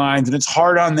front lines, and it's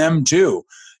hard on them too.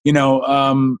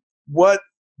 What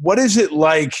is it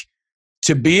like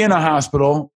to be in a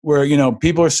hospital where,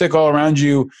 people are sick all around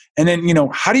you. And then,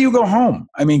 how do you go home?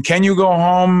 I mean, can you go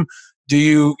home? Do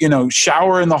you,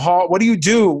 shower in the hall? What do you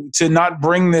do to not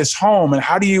bring this home? And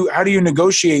how do you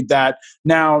negotiate that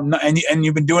now? And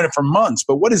you've been doing it for months,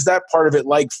 but what is that part of it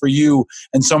like for you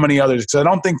and so many others? Because I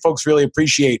don't think folks really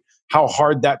appreciate how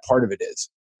hard that part of it is.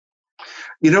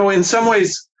 In some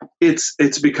ways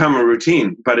it's become a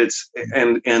routine, but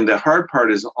and the hard part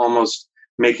is almost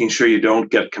making sure you don't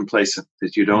get complacent,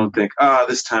 that you don't think,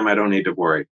 this time I don't need to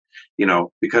worry,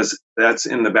 because that's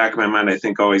in the back of my mind. I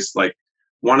think always, like,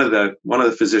 one of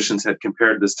the physicians had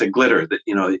compared this to glitter, that,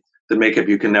 the makeup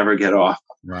you can never get off.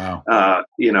 Wow.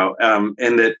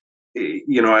 And that,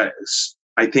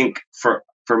 I think for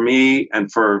me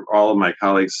and for all of my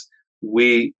colleagues,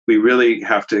 we really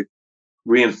have to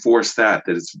reinforce that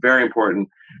it's very important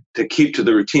to keep to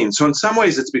the routine. So in some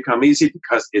ways it's become easy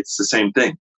because it's the same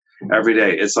thing every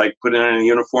day. It's like putting on a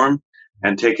uniform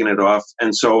and taking it off.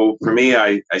 And so for me,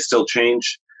 I still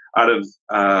change out of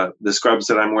the scrubs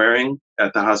that I'm wearing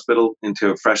at the hospital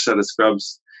into a fresh set of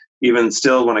scrubs. Even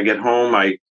still, when I get home,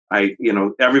 I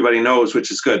everybody knows,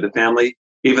 which is good. The family,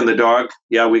 even the dog.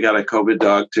 Yeah, we got a COVID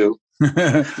dog too.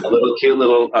 A little cute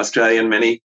little Australian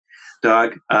mini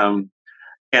dog.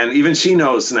 And even she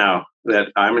knows now that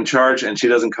I'm in charge, and she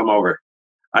doesn't come over.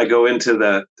 I go into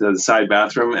the side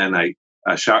bathroom and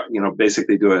I shower,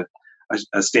 basically do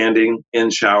a standing in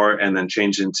shower and then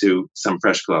change into some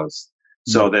fresh clothes,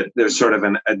 so that there's sort of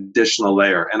an additional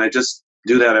layer. And I just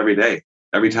do that every day,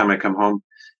 every time I come home,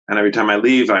 and every time I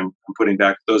leave, I'm putting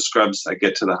back those scrubs. I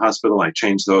get to the hospital, I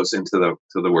change those into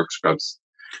the work scrubs.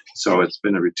 So it's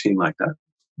been a routine like that.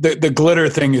 The glitter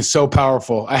thing is so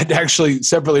powerful. I had actually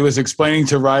separately was explaining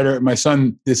to Ryder, my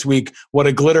son, this week, what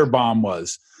a glitter bomb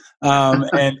was.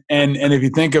 And if you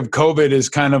think of COVID as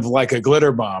kind of like a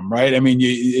glitter bomb, right? I mean,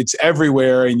 it's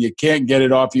everywhere and you can't get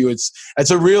it off you. It's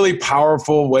a really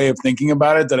powerful way of thinking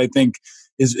about it that I think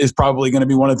is probably going to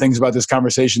be one of the things about this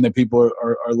conversation that people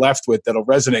are left with, that'll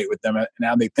resonate with them and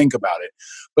how they think about it.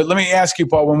 But let me ask you,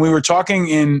 Paul, when we were talking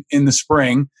in the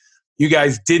spring, you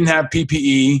guys didn't have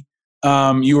PPE.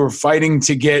 You were fighting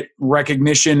to get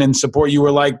recognition and support. You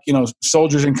were like,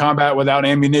 soldiers in combat without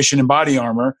ammunition and body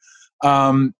armor.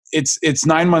 It's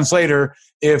 9 months later.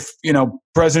 If,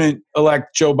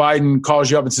 President-elect Joe Biden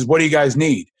calls you up and says, what do you guys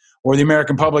need? Or the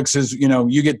American public says,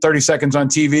 you get 30 seconds on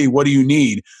TV. What do you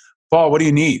need? Paul, what do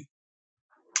you need?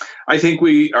 I think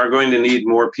we are going to need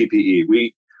more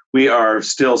PPE. We are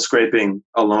still scraping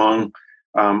along.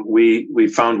 We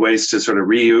found ways to sort of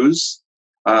reuse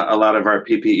a lot of our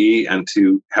PPE and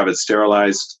to have it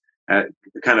sterilized,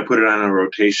 kind of put it on a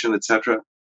rotation, et cetera.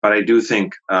 But I do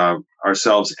think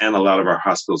ourselves and a lot of our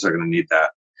hospitals are going to need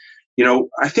that.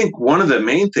 I think one of the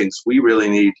main things we really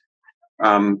need,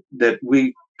 that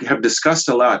we have discussed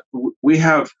a lot, we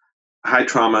have high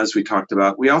trauma, as we talked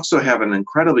about. We also have an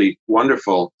incredibly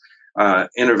wonderful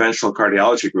interventional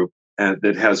cardiology group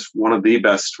that has one of the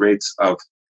best rates of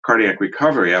cardiac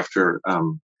recovery after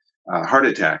heart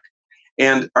attack.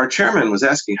 And our chairman was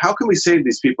asking, how can we save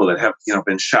these people that have,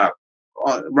 been shot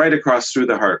right across through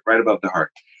the heart, right above the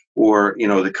heart, or,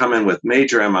 they come in with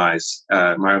major MIs,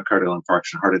 myocardial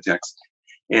infarction, heart attacks,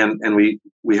 and we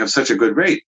have such a good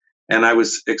rate. And I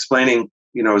was explaining,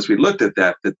 as we looked at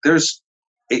that there's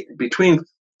between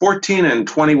 14 and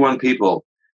 21 people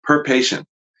per patient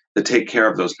that take care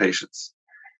of those patients.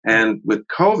 And with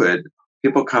COVID,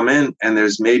 people come in and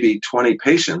there's maybe 20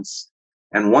 patients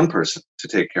and one person to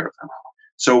take care of them.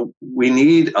 So we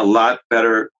need a lot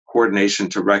better coordination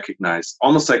to recognize,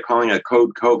 almost like calling a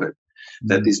code COVID,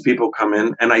 that these people come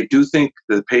in. And I do think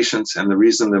the patients, and the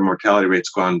reason the mortality rate's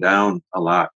gone down a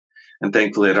lot, and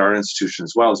thankfully at our institution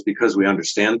as well, is because we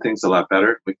understand things a lot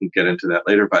better. We can get into that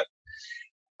later. But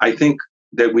I think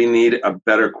that we need a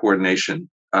better coordination.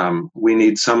 We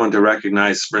need someone to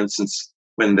recognize, for instance,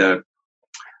 when the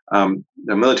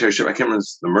military ship, I can't remember,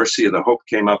 the Mercy or the Hope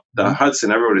came up the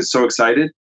Hudson, everybody was so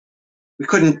excited. We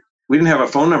didn't have a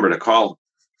phone number to call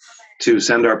to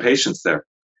send our patients there.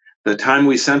 The time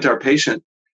we sent our patient,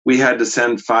 we had to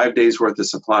send 5 days worth of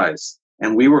supplies,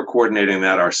 and we were coordinating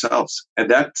that ourselves. And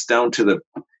that's down to the,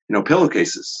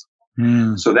 pillowcases.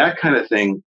 So that kind of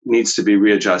thing needs to be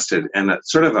readjusted, and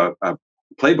sort of a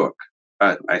playbook,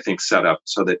 I think, set up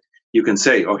so that you can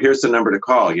say, oh, here's the number to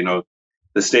call,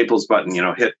 the Staples button,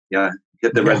 hit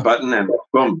the red button and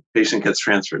boom, patient gets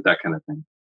transferred, that kind of thing.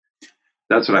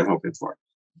 That's what I'm hoping for.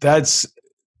 That's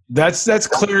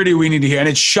clarity we need to hear. And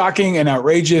it's shocking and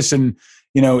outrageous. And,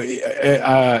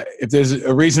 if there's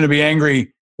a reason to be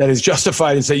angry that is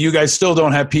justified, is that you guys still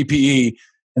don't have PPE.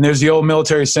 And there's the old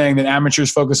military saying that amateurs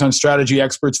focus on strategy,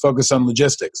 experts focus on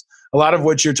logistics. A lot of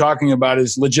what you're talking about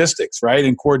is logistics, right?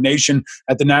 And coordination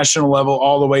at the national level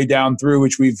all the way down through,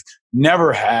 which we've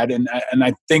never had. And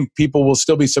I think people will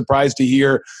still be surprised to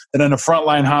hear that in a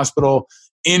frontline hospital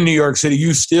in New York City,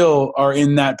 you still are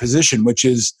in that position, which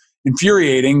is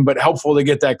infuriating, but helpful to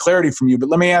get that clarity from you. But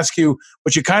let me ask you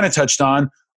what you kind of touched on.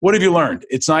 What have you learned?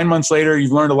 It's 9 months later.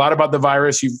 You've learned a lot about the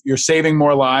virus. You're saving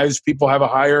more lives. People have a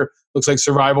higher, looks like,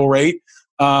 survival rate.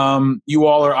 You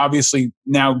all are obviously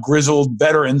now grizzled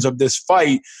veterans of this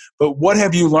fight. But what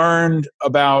have you learned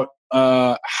about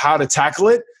how to tackle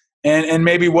it? And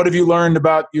maybe what have you learned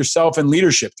about yourself and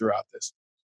leadership throughout this?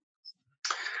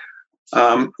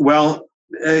 From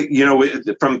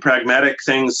pragmatic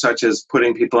things such as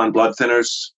putting people on blood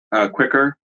thinners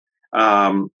quicker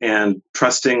and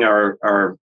trusting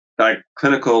our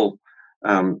clinical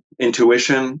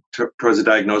intuition towards a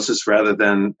diagnosis rather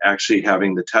than actually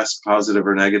having the test positive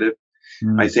or negative.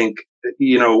 I think,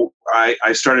 I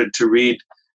started to read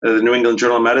the New England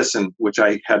Journal of Medicine, which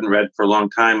I hadn't read for a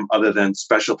long time other than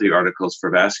specialty articles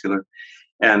for vascular.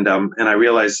 And I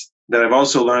realized that I've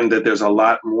also learned that there's a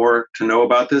lot more to know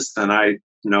about this than I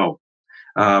know.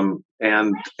 And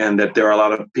that there are a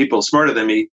lot of people smarter than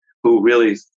me who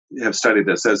really have studied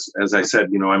this. As I said,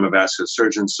 I'm a vascular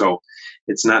surgeon, so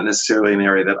it's not necessarily an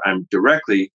area that I'm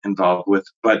directly involved with,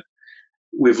 but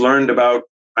we've learned about,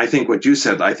 I think what you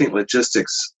said, I think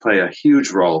logistics play a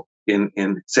huge role in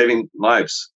saving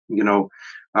lives.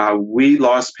 We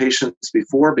lost patients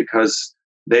before because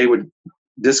they would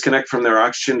disconnect from their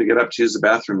oxygen to get up to use the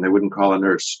bathroom. They wouldn't call a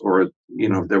nurse, or,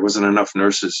 there wasn't enough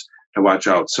nurses to watch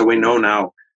out. So we know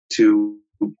now to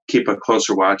keep a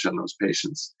closer watch on those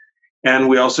patients. And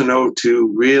we also know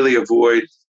to really avoid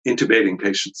intubating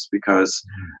patients because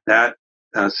that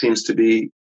seems to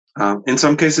be, in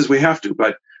some cases we have to,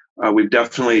 but we've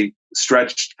definitely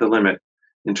stretched the limit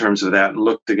in terms of that and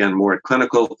looked again more at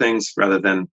clinical things rather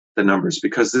than the numbers,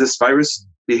 because this virus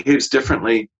behaves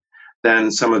differently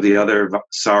than some of the other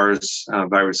SARS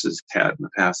viruses had in the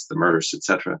past, the MERS, et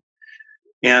cetera.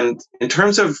 And in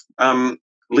terms of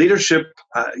leadership,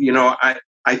 I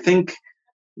think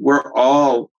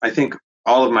all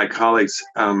of my colleagues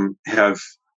have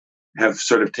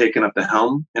sort of taken up the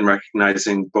helm in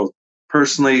recognizing both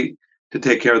personally to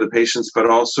take care of the patients, but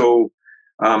also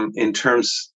in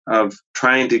terms of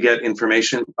trying to get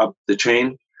information up the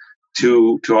chain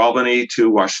to Albany, to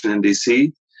Washington,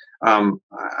 D.C.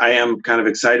 I am kind of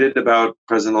excited about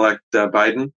President-elect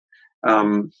Biden,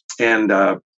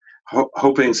 and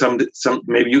hoping some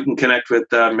maybe you can connect with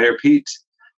Mayor Pete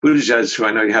Buttigieg, who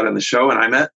I know you had on the show, and I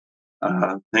met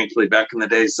thankfully back in the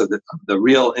days of the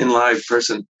real in live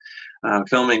person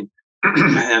filming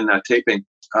and taping.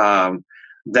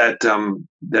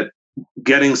 That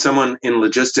getting someone in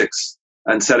logistics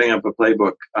and setting up a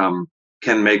playbook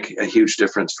can make a huge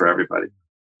difference for everybody.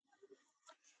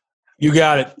 You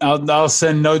got it. I'll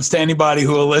send notes to anybody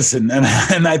who will listen.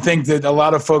 And I think that a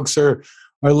lot of folks are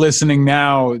listening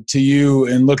now to you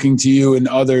and looking to you and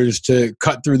others to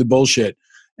cut through the bullshit.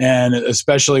 And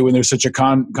especially when there's such a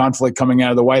conflict coming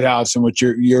out of the White House and what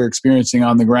you're experiencing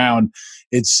on the ground,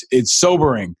 it's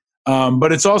sobering,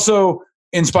 but it's also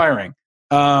inspiring.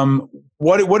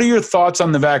 What are your thoughts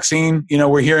on the vaccine?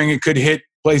 We're hearing it could hit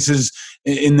places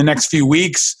in the next few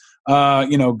weeks.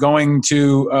 Going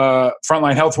to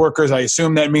frontline health workers. I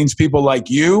assume that means people like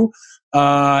you,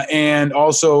 and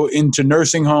also into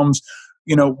nursing homes.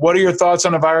 What are your thoughts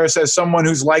on a virus as someone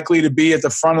who's likely to be at the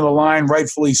front of the line,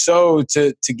 rightfully so,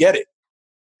 to get it?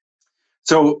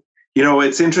 So,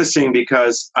 it's interesting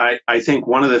because I think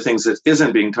one of the things that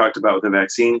isn't being talked about with the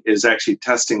vaccine is actually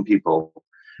testing people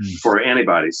for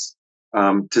antibodies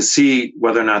to see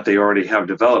whether or not they already have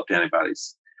developed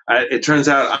antibodies. It turns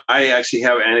out I actually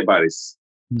have antibodies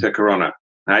to corona.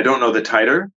 And I don't know the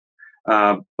titer,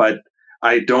 but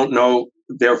I don't know,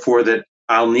 therefore, that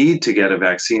I'll need to get a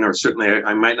vaccine, or certainly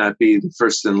I might not be the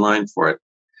first in line for it.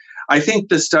 I think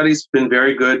the study's been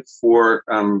very good for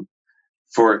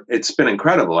it's been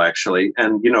incredible, actually.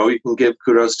 And, you can give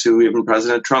kudos to even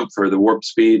President Trump for the warp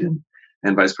speed and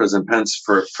Vice President Pence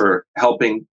for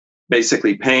helping,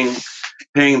 basically paying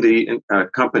the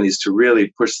companies to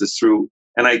really push this through.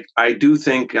 And I do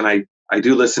think, and I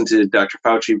do listen to Dr.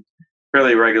 Fauci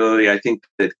fairly regularly. I think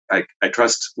that I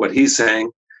trust what he's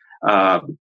saying,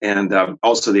 and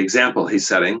also the example he's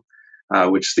setting,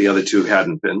 which the other two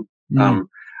hadn't been,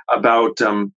 about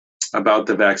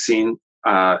the vaccine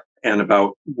and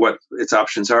about what its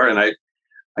options are. And I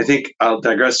think I'll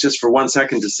digress just for 1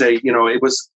 second to say, it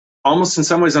was almost in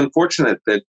some ways unfortunate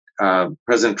that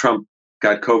President Trump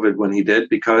got COVID when he did,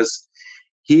 because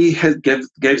he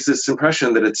gave this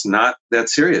impression that it's not that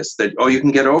serious, that, oh, you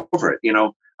can get over it.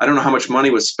 I don't know how much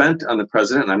money was spent on the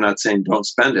president. And I'm not saying don't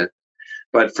spend it,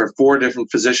 but for 4 different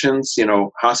physicians,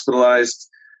 hospitalized,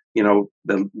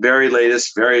 the very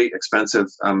latest, very expensive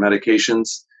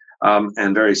medications,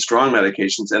 and very strong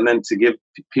medications. And then to give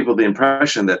people the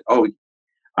impression that, oh,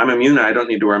 I'm immune, I don't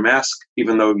need to wear a mask,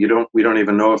 even though we don't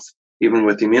even know if, even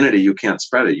with immunity, you can't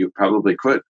spread it. You probably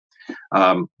could.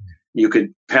 You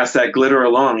could pass that glitter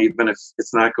along, even if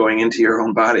it's not going into your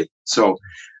own body. So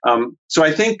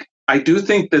I do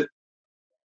think that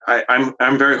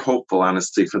I'm very hopeful,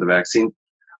 honestly, for the vaccine.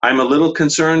 I'm a little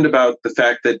concerned about the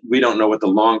fact that we don't know what the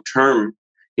long-term,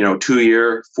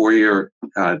 2-year, 4-year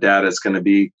data is going to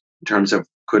be in terms of,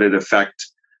 could it affect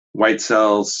white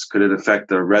cells? Could it affect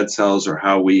the red cells, or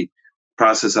how we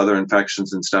process other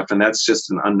infections and stuff? And that's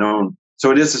just an unknown.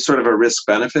 So it is a sort of a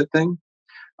risk-benefit thing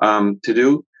to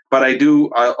do. But I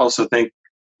also think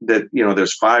that,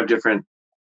 there's 5 different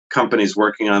companies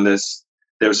working on this.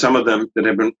 There's some of them that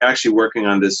have been actually working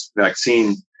on this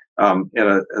vaccine at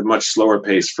a much slower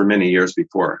pace for many years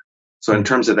before. So in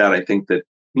terms of that, I think that, at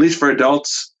least for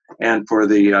adults and for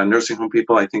the nursing home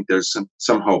people, I think there's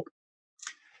some hope.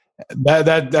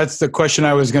 That's the question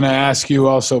I was going to ask you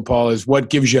also, Paul, is what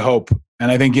gives you hope?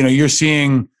 And I think, you're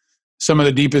seeing some of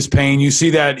the deepest pain. You see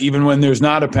that even when there's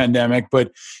not a pandemic.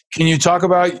 But can you talk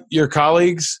about your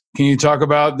colleagues? Can you talk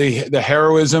about the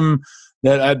heroism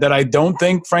that I don't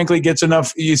think, frankly, gets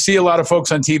enough? You see a lot of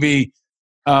folks on TV,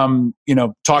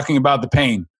 talking about the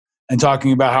pain and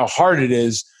talking about how hard it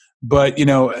is. But,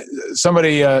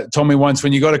 somebody told me once,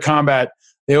 when you go to combat,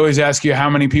 they always ask you how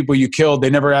many people you killed.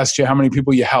 They never ask you how many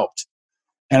people you helped.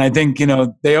 And I think,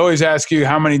 they always ask you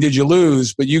how many did you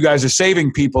lose, but you guys are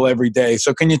saving people every day.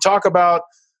 So can you talk about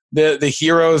the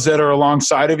heroes that are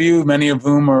alongside of you, many of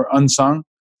whom are unsung?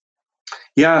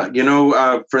 Yeah.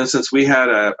 For instance, we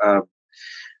had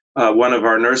one of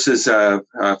our nurses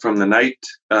from the night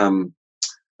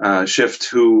shift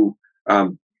who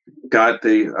got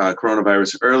the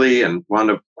coronavirus early and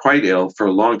wound up quite ill, for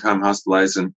a long time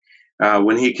hospitalized. And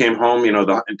when he came home,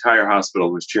 the entire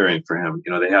hospital was cheering for him.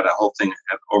 They had a whole thing,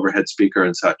 an overhead speaker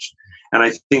and such. And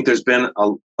I think there's been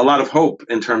a lot of hope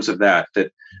in terms of that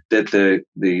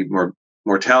the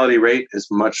mortality rate is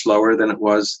much lower than it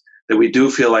was, that we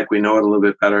do feel like we know it a little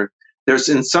bit better. There's,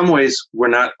 in some ways, we're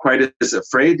not quite as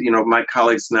afraid. My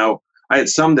colleagues now, I had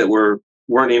some that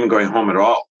weren't even going home at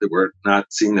all, that were not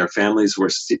seeing their families, were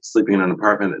sleeping in an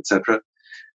apartment, etc.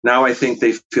 Now I think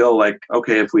they feel like,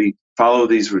 okay, if we follow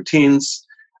these routines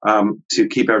to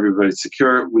keep everybody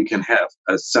secure, we can have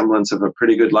a semblance of a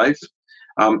pretty good life.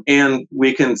 And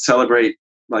we can celebrate,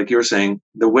 like you were saying,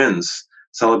 the wins,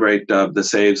 celebrate the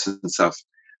saves and stuff.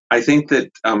 I think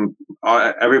that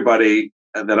everybody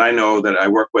that I know that I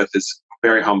work with is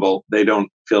very humble. They don't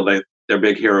feel that they're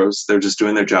big heroes. They're just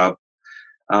doing their job.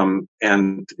 And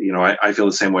I feel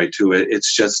the same way too.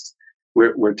 It's just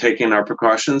we're taking our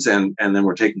precautions, and then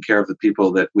we're taking care of the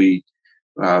people that we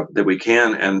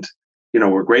can, and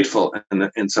we're grateful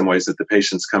in some ways that the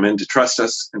patients come in to trust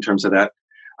us in terms of that.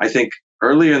 I think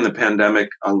earlier in the pandemic,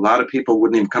 a lot of people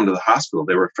wouldn't even come to the hospital.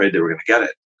 They were afraid they were going to get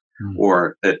it,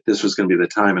 or that this was going to be the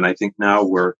time. And I think now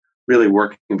we're really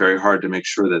working very hard to make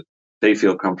sure that they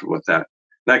feel comfortable with that.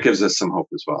 That gives us some hope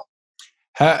as well.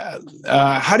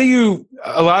 How do you?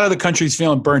 A lot of the country's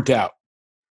feeling burnt out,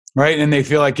 right? And they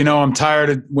feel like, I'm tired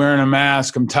of wearing a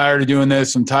mask. I'm tired of doing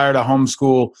this. I'm tired of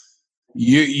homeschool.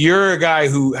 You're a guy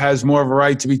who has more of a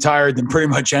right to be tired than pretty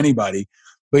much anybody,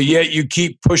 but yet you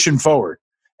keep pushing forward.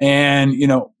 And,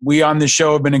 we on this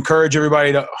show have been encouraging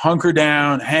everybody to hunker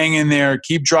down, hang in there,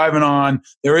 keep driving on.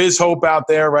 There is hope out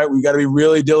there, right? We've got to be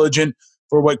really diligent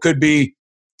for what could be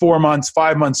 4 months,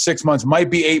 5 months, 6 months, might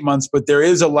be 8 months, but there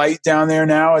is a light down there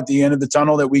now at the end of the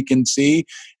tunnel that we can see,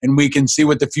 and we can see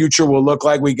what the future will look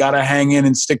like. We got to hang in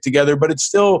and stick together, but it's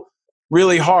still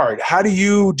really hard. How do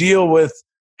you deal with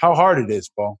how hard it is,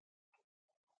 Paul?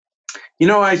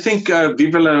 I think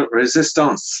vive la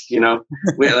résistance,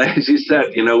 as you said,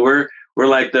 we're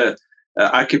like the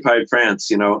occupied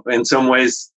France, in some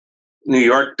ways. New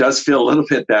York does feel a little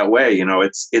bit that way.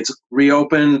 It's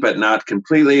reopened, but not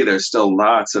completely. There's still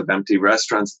lots of empty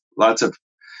restaurants, lots of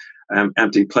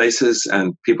empty places,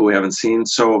 and people we haven't seen.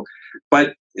 So,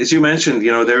 but as you mentioned,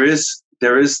 there is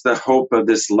the hope of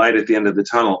this light at the end of the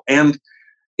tunnel. And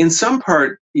in some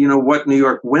part, what New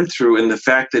York went through, and the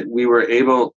fact that we were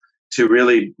able to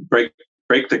really break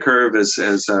the curve, as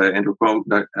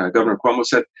Governor Cuomo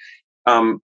said,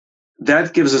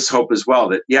 that gives us hope as well.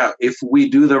 That if we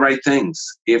do the right things,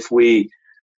 if we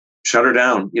shut her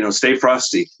down, stay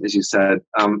frosty, as you said,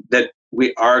 that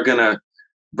we are gonna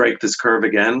break this curve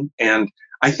again. And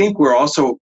I think we're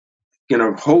also,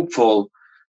 hopeful.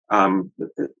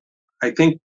 I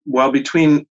think,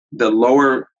 between the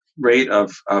lower rate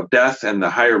of death and the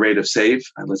higher rate of save,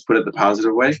 let's put it the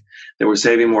positive way, that we're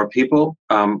saving more people.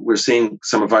 We're seeing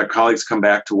some of our colleagues come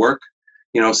back to work,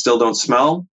 still don't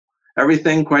smell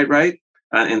everything quite right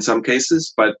in some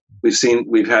cases, but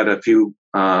we've had a few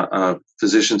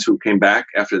physicians who came back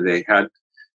after they had,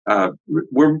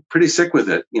 we're pretty sick with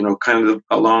it, kind of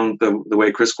along the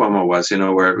way Chris Cuomo was,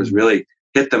 where it was really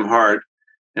hit them hard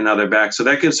and now they're back. So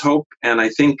that gives hope. And I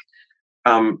think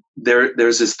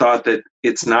there's this thought that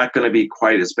it's not going to be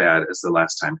quite as bad as the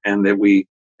last time, and that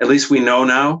at least we know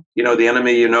now, the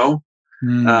enemy,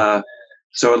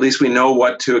 so at least we know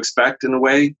what to expect in a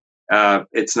way.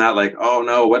 It's not like, oh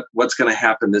no, what's going to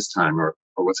happen this time or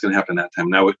what's going to happen that time.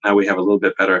 Now we have a little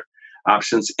bit better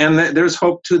options, and there's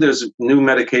hope too. There's new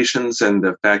medications, and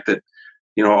the fact that,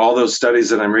 all those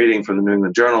studies that I'm reading from the New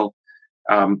England Journal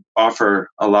offer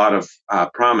a lot of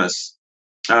promise.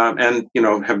 And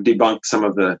have debunked some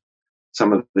of the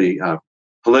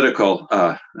political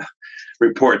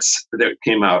reports that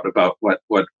came out about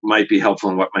what might be helpful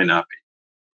and what might not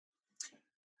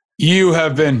be. You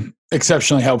have been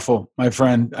exceptionally helpful, my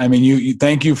friend. I mean, you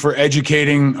thank you for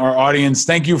educating our audience.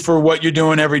 Thank you for what you're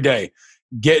doing every day,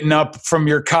 getting up from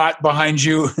your cot behind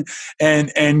you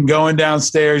and going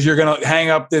downstairs. You're going to hang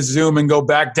up this Zoom and go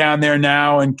back down there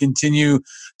now and continue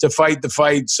to fight the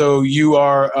fight. So you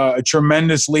are a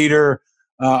tremendous leader.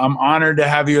 I'm honored to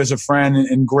have you as a friend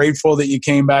and grateful that you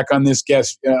came back on this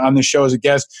show as a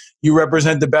guest. You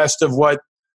represent the best of what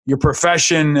your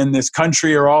profession and this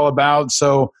country are all about.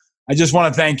 So I just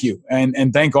want to thank you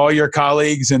and thank all your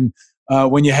colleagues. And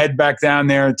when you head back down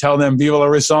there, tell them "Vive la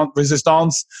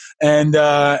Resistance,"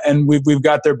 and we've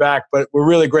got their back. But we're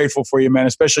really grateful for you, man,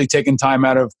 especially taking time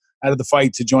out of the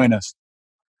fight to join us.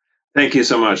 Thank you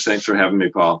so much. Thanks for having me,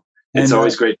 Paul. It's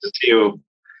always great to see you.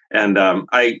 And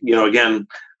again,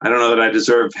 I don't know that I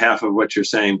deserve half of what you're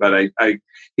saying, but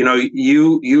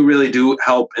you really do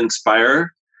help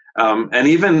inspire. And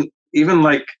even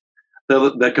like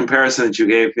the comparison that you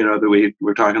gave, that we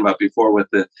were talking about before with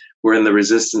we're in the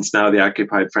resistance now, the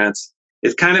occupied France.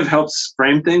 It kind of helps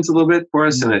frame things a little bit for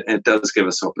us, and it does give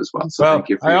us hope as well. So thank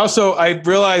you. I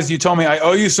realized you told me I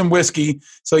owe you some whiskey,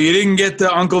 so you didn't get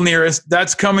the Uncle Nearest.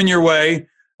 That's coming your way,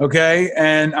 okay?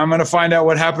 And I'm going to find out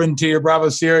what happened to your Bravo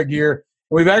Sierra gear.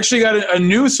 We've actually got a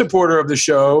new supporter of the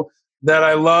show that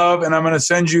I love, and I'm going to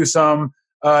send you some.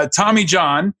 Tommy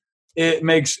John. It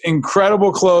makes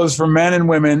incredible clothes for men and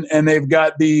women, and they've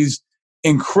got these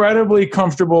incredibly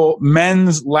comfortable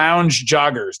men's lounge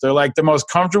joggers. They're like the most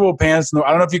comfortable pants. I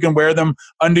don't know if you can wear them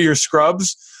under your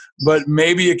scrubs, but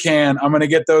maybe you can. I'm going to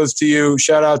get those to you.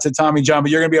 Shout out to Tommy John.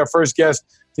 But you're going to be our first guest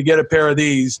to get a pair of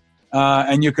these,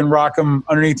 and you can rock them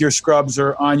underneath your scrubs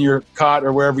or on your cot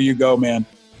or wherever you go, man.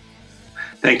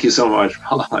 Thank you so much,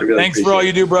 Paul. I really Thanks for all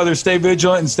you do, brother. Stay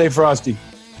vigilant and stay frosty.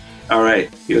 All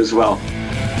right. You as well.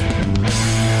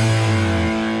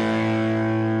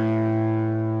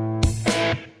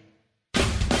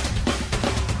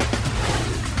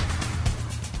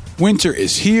 Winter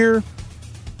is here.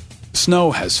 Snow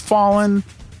has fallen.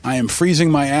 I am freezing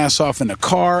my ass off in a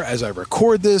car as I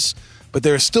record this, but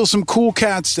there are still some cool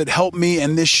cats that help me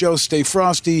and this show stay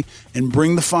frosty and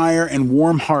bring the fire and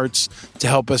warm hearts to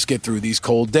help us get through these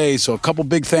cold days. So a couple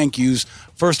big thank yous.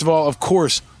 First of all, of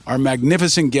course, our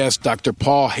magnificent guest, Dr.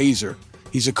 Paul Hazer.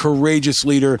 He's a courageous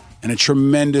leader and a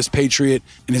tremendous patriot,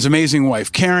 and his amazing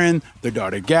wife, Karen, their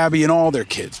daughter, Gabby, and all their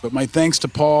kids. But my thanks to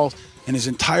Paul and his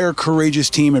entire courageous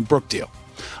team at Brookdale.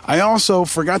 I also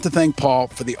forgot to thank Paul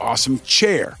for the awesome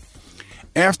chair.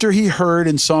 After he heard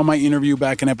and saw my interview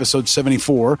back in episode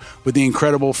 74 with the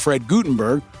incredible Fred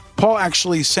Gutenberg, Paul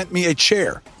actually sent me a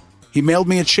chair. He mailed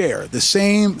me a chair, the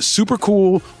same super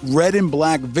cool red and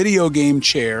black video game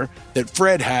chair that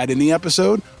Fred had in the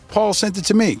episode. Paul sent it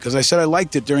to me because I said I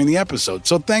liked it during the episode.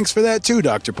 So thanks for that too,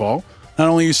 Dr. Paul. Not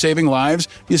only are you saving lives,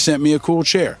 you sent me a cool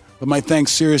chair. But my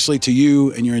thanks seriously to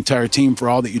you and your entire team for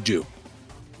all that you do.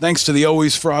 Thanks to the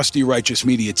always frosty Righteous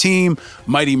Media team,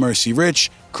 Mighty Mercy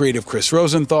Rich, creative Chris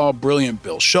Rosenthal, brilliant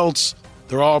Bill Schultz.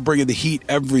 They're all bringing the heat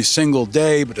every single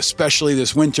day, but especially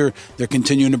this winter, they're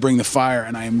continuing to bring the fire,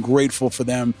 and I am grateful for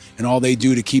them and all they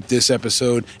do to keep this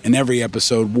episode and every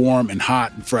episode warm and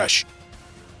hot and fresh.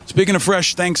 Speaking of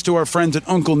fresh, thanks to our friends at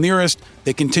Uncle Nearest.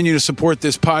 They continue to support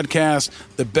this podcast,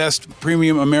 the best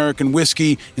premium American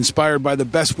whiskey, inspired by the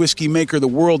best whiskey maker the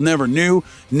world never knew,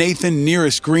 Nathan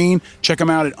Nearest Green. Check him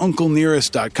out at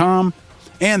unclenearest.com.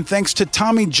 And thanks to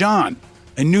Tommy John.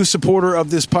 a new supporter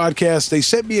of this podcast. They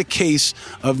sent me a case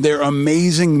of their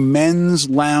amazing men's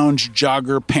lounge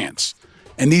jogger pants.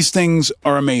 And these things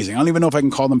are amazing. I don't even know if I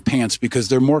can call them pants because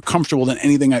they're more comfortable than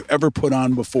anything I've ever put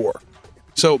on before.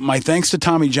 So my thanks to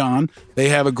Tommy John. They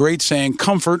have a great saying,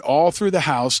 comfort all through the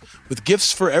house with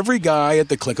gifts for every guy at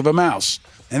the click of a mouse.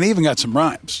 And they even got some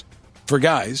rhymes. For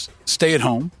guys, stay at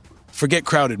home, forget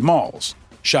crowded malls,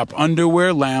 shop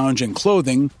underwear, lounge, and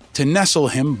clothing to nestle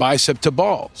him bicep to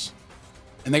balls.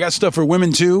 And they got stuff for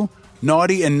women too,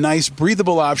 naughty and nice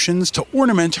breathable options to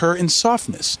ornament her in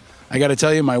softness. I got to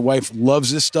tell you, my wife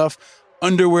loves this stuff.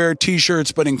 Underwear,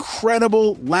 t-shirts, but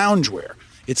incredible loungewear.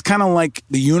 It's kind of like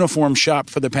the uniform shop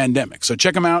for the pandemic. So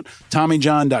check them out,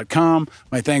 TommyJohn.com.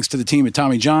 My thanks to the team at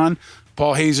Tommy John.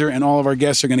 Paul Hazer and all of our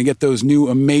guests are going to get those new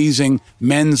amazing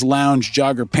men's lounge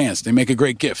jogger pants. They make a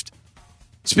great gift.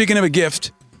 Speaking of a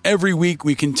gift, every week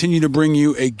we continue to bring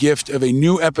you a gift of a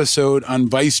new episode on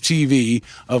Vice TV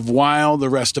of While the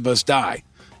Rest of Us Die.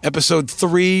 Episode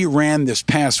 3 ran this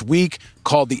past week,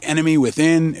 called The Enemy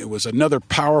Within. It was another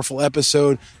powerful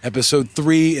episode, episode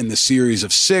 3 in the series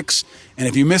of 6. And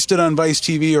if you missed it on Vice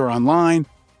TV or online,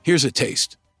 here's a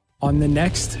taste. On the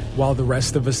next, While the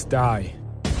Rest of Us Die,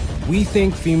 we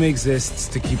think FEMA exists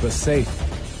to keep us safe.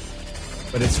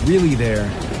 But it's really there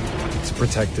to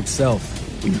protect itself.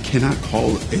 You cannot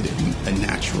call it a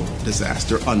natural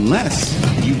disaster unless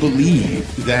you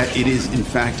believe that it is in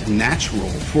fact natural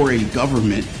for a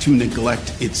government to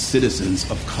neglect its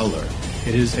citizens of color.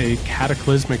 It is a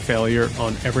cataclysmic failure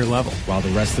on every level. While the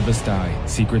Rest of Us Die,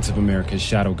 Secrets of America's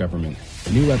Shadow Government.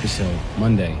 A new episode,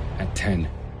 Monday at 10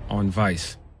 on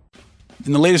Vice.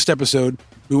 In the latest episode,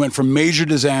 we went from major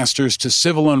disasters to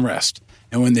civil unrest.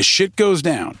 And when the shit goes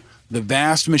down, the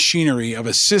vast machinery of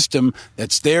a system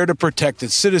that's there to protect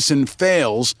its citizen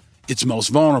fails its most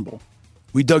vulnerable.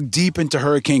 We dug deep into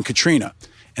Hurricane Katrina.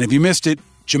 And if you missed it,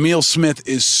 Jamil Smith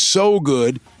is so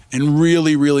good and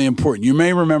really, really important. You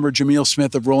may remember Jamil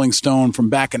Smith of Rolling Stone from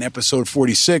back in episode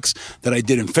 46 that I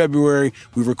did in February.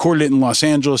 We recorded it in Los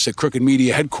Angeles at Crooked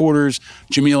Media headquarters.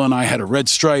 Jamil and I had a red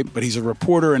stripe, but he's a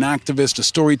reporter, an activist, a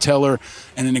storyteller,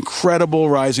 and an incredible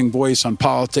rising voice on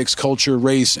politics, culture,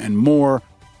 race, and more.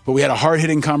 But we had a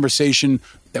hard-hitting conversation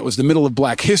that was the middle of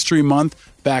Black History Month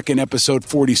back in episode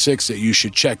 46 that you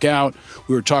should check out.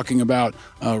 We were talking about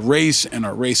race and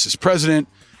our racist president,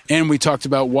 and we talked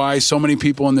about why so many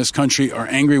people in this country are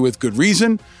angry with good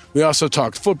reason. We also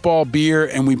talked football, beer,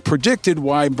 and we predicted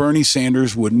why Bernie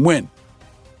Sanders wouldn't win.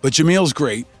 But Jamil's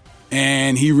great,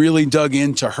 and he really dug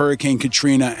into Hurricane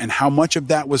Katrina and how much of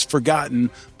that was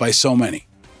forgotten by so many.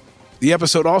 The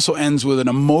episode also ends with an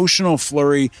emotional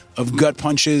flurry of gut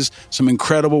punches, some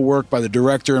incredible work by the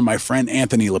director and my friend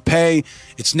Anthony LePay.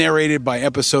 It's narrated by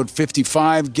episode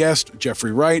 55 guest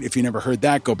Jeffrey Wright. If you never heard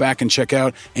that, go back and check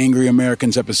out Angry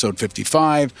Americans episode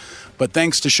 55. But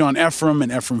thanks to Sean Ephraim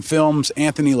and Ephraim Films,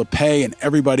 Anthony LePay, and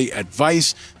everybody at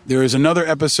Vice, there is another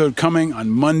episode coming on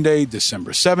Monday,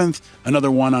 December 7th, another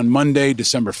one on Monday,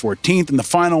 December 14th, and the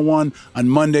final one on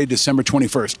Monday, December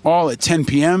 21st, all at 10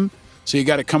 p.m., So you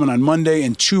got it coming on Monday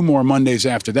and 2 more Mondays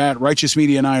after that. Righteous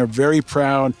Media and I are very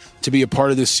proud to be a part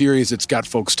of this series that's got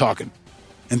folks talking.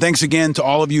 And thanks again to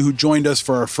all of you who joined us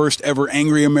for our first ever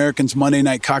Angry Americans Monday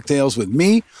Night Cocktails with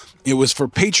me. It was for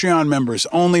Patreon members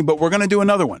only, but we're going to do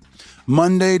another one.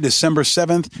 Monday, December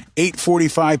 7th,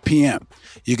 8:45 p.m.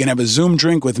 You can have a Zoom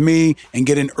drink with me and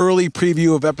get an early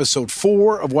preview of episode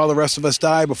 4 of While the Rest of Us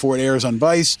Die before it airs on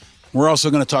Vice. We're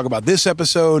also going to talk about this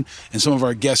episode and some of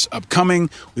our guests upcoming.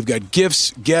 We've got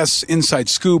gifts, guests, inside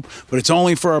scoop, but it's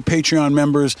only for our Patreon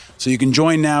members. So you can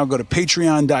join now. Go to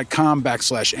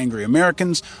patreon.com/Angry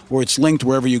Americans, or it's linked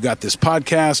wherever you got this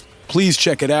podcast. Please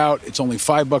check it out. It's only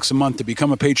 $5 a month to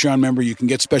become a Patreon member. You can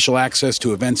get special access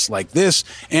to events like this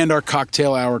and our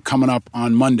cocktail hour coming up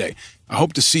on Monday. I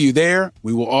hope to see you there.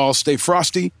 We will all stay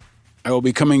frosty. I will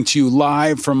be coming to you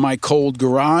live from my cold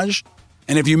garage.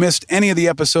 And if you missed any of the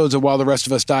episodes of While the Rest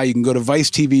of Us Die, you can go to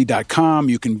vicetv.com.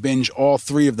 You can binge all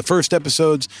 3 of the first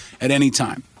episodes at any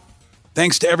time.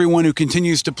 Thanks to everyone who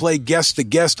continues to play guest to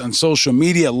guest on social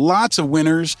media. Lots of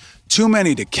winners, too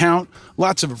many to count,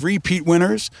 lots of repeat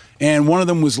winners. And one of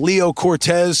them was Leo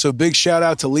Cortez. So big shout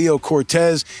out to Leo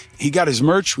Cortez. He got his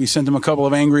merch. We sent him a couple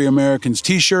of Angry Americans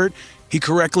t-shirt. He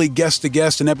correctly guessed the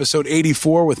guest in episode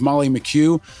 84 with Molly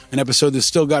McHugh, an episode that's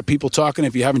still got people talking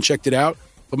if you haven't checked it out.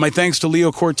 But my thanks to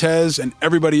Leo Cortez and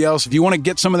everybody else. If you want to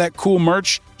get some of that cool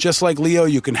merch, just like Leo,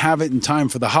 you can have it in time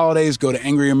for the holidays. Go to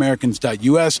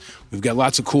angryamericans.us. We've got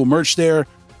lots of cool merch there.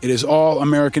 It is all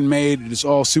American made. It is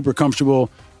all super comfortable,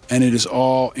 and it is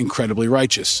all incredibly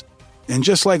righteous. And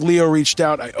just like Leo reached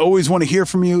out, I always want to hear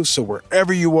from you. So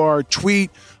wherever you are,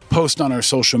 tweet, post on our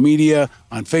social media,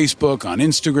 on Facebook, on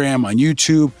Instagram, on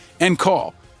YouTube, and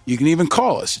call. You can even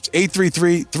call us. It's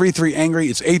 833-33-ANGRY.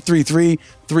 It's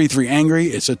 833-33-ANGRY.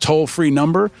 It's a toll-free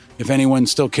number if anyone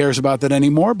still cares about that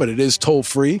anymore, but it is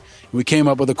toll-free. We came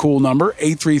up with a cool number,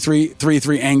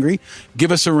 833-33-ANGRY.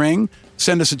 Give us a ring,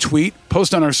 send us a tweet,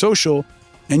 post on our social,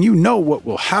 and you know what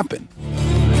will happen.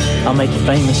 I'll make you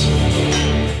famous.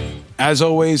 As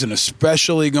always, and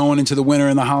especially going into the winter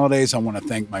and the holidays, I want to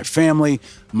thank my family,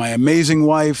 my amazing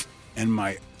wife, and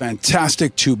my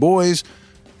fantastic 2 boys.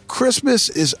 Christmas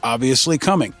is obviously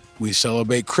coming. We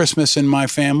celebrate Christmas in my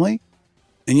family,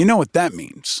 and you know what that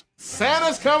means.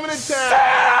 Santa's coming to town.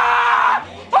 Santa!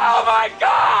 Oh my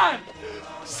God!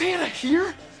 Santa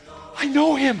here? I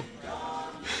know him.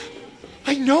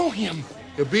 He'll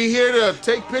be here to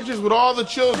take pictures with all the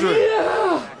children.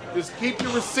 Yeah! Just keep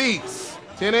your receipts.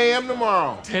 10 a.m.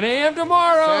 tomorrow. 10 a.m.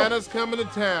 tomorrow. Santa's coming to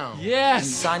town. Yes. Can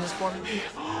you sign this for me?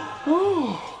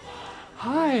 Oh,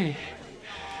 hi.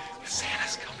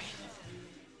 Santa's coming.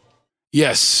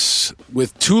 Yes,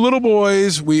 with 2 little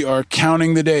boys, we are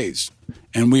counting the days,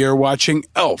 and we are watching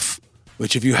Elf,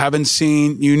 which if you haven't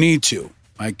seen, you need to.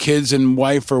 My kids and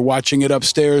wife are watching it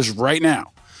upstairs right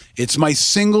now. It's my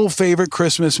single favorite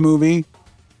Christmas movie,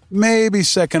 maybe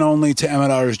second only to Emmett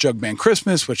Otter's Jug Band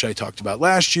Christmas, which I talked about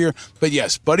last year. But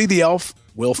yes, Buddy the Elf,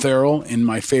 Will Ferrell, in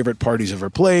my favorite parties ever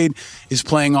played, is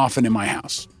playing often in my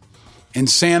house. And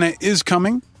Santa is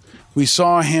coming. We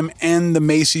saw him end the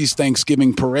Macy's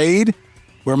Thanksgiving Parade,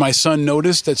 where my son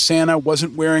noticed that Santa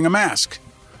wasn't wearing a mask.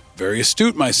 Very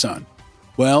astute, my son.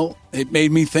 Well, it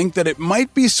made me think that it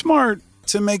might be smart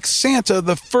to make Santa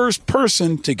the first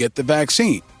person to get the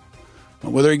vaccine.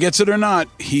 Whether he gets it or not,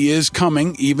 he is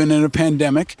coming, even in a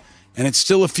pandemic, and it's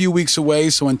still a few weeks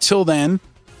away, so until then,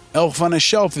 Elf on a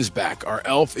Shelf is back. Our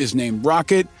elf is named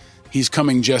Rocket. He's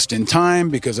coming just in time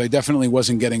because I definitely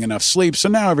wasn't getting enough sleep, so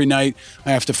now every night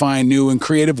I have to find new and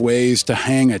creative ways to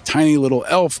hang a tiny little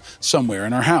elf somewhere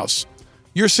in our house.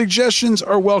 Your suggestions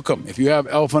are welcome. If you have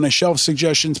Elf on a Shelf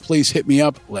suggestions, please hit me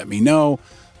up, let me know.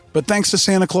 But thanks to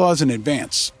Santa Claus in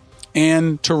advance,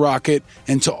 and to Rocket,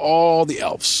 and to all the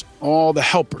elves, all the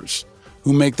helpers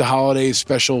who make the holidays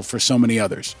special for so many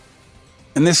others.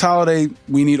 And this holiday,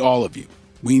 we need all of you.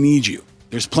 We need you.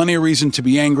 There's plenty of reason to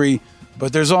be angry,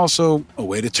 but there's also a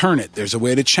way to turn it. There's a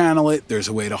way to channel it. There's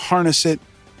a way to harness it.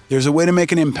 There's a way to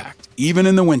make an impact, even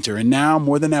in the winter, and now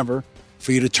more than ever,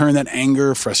 for you to turn that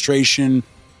anger, frustration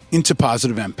into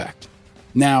positive impact.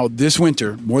 Now, this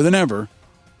winter, more than ever,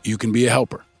 you can be a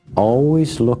helper.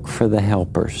 Always look for the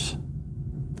helpers.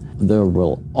 There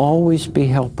will always be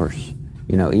helpers,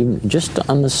 even just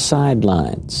on the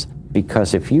sidelines,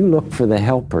 because if you look for the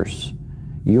helpers,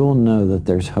 you'll know that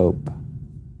there's hope.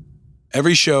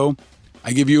 Every show,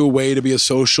 I give you a way to be a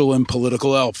social and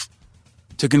political elf,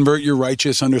 to convert your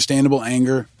righteous, understandable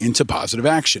anger into positive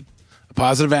action. A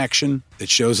positive action that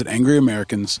shows that angry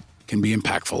Americans can be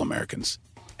impactful Americans.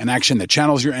 An action that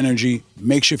channels your energy,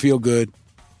 makes you feel good,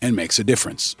 and makes a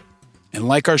difference. And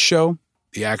like our show,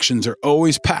 the actions are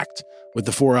always packed with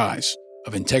the 4 I's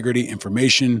of integrity,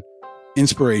 information,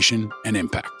 inspiration, and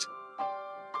impact.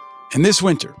 And this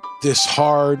winter, this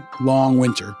hard, long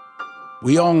winter,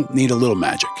 we all need a little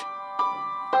magic.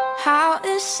 How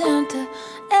is Santa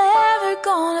ever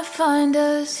gonna find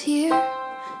us here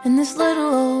in this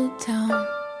little old town?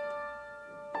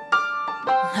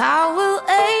 How will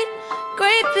 8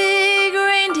 great big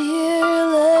reindeer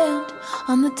land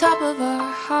on the top of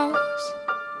our house?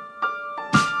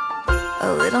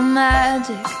 A little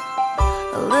magic,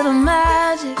 a little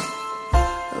magic,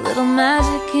 a little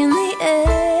magic in the air.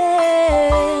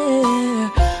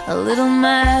 A little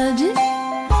magic,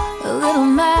 a little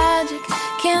magic.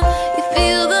 Can you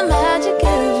feel the magic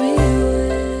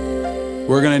everywhere?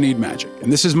 We're going to need magic.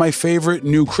 And this is my favorite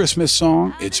new Christmas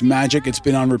song. It's Magic. It's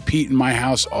been on repeat in my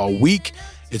house all week.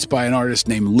 It's by an artist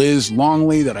named Liz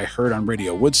Longley that I heard on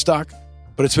Radio Woodstock.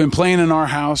 But it's been playing in our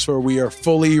house where we are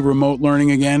fully remote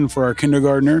learning again for our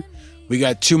kindergartner. We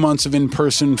got 2 months of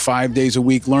in-person, 5 days a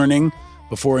week learning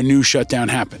before a new shutdown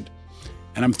happened.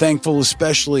 And I'm thankful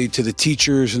especially to the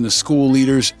teachers and the school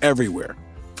leaders everywhere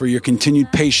for your continued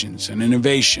patience and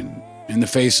innovation in the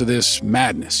face of this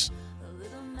madness.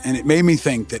 And it made me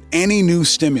think that any new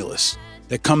stimulus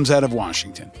that comes out of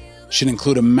Washington should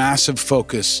include a massive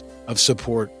focus of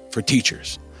support for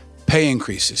teachers. Pay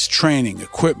increases, training,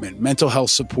 equipment, mental health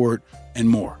support, and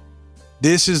more.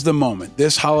 This is the moment.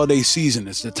 This holiday season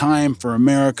is the time for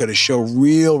America to show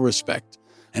real respect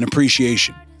and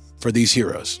appreciation for these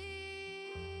heroes.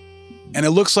 And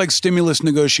it looks like stimulus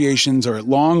negotiations are at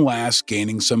long last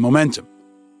gaining some momentum.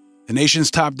 The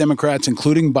nation's top Democrats,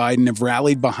 including Biden, have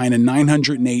rallied behind a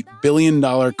 $908 billion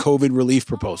COVID relief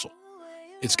proposal.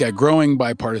 It's got growing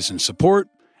bipartisan support,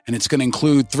 and it's going to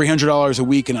include $300 a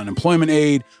week in unemployment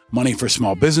aid, money for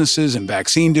small businesses and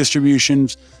vaccine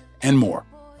distributions, and more.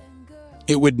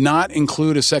 It would not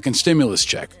include a second stimulus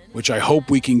check, which I hope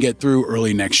we can get through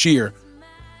early next year.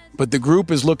 But the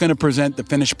group is looking to present the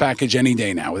finished package any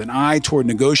day now, with an eye toward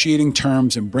negotiating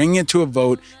terms and bringing it to a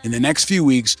vote in the next few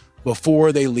weeks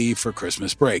before they leave for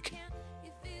Christmas break.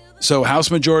 So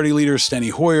House Majority Leader Steny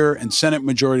Hoyer and Senate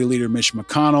Majority Leader Mitch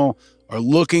McConnell are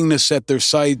looking to set their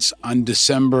sights on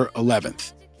December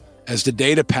 11th as the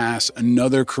day to pass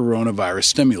another coronavirus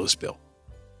stimulus bill.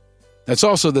 That's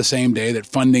also the same day that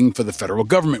funding for the federal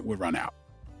government would run out.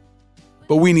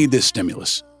 But we need this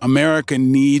stimulus. America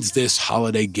needs this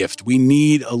holiday gift. We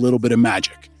need a little bit of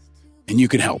magic, and you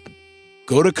can help.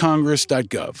 Go to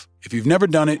congress.gov. If you've never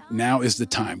done it, now is the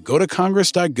time. Go to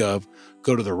congress.gov,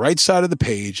 go to the right side of the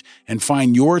page, and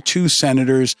find your 2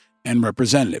 senators and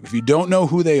representative. If you don't know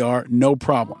who they are, no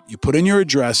problem. You put in your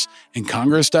address, and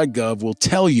congress.gov will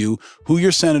tell you who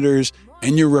your senators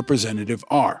and your representative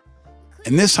are.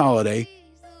 And this holiday,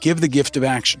 give the gift of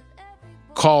action.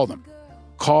 Call them.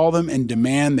 Call them and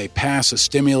demand they pass a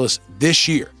stimulus this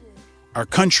year. Our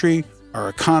country, our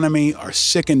economy, our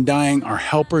sick and dying, our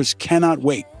helpers cannot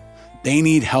wait. They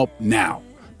need help now.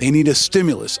 They need a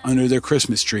stimulus under their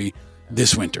Christmas tree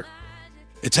this winter.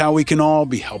 It's how we can all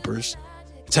be helpers.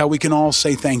 It's how we can all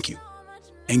say thank you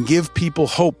and give people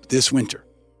hope this winter.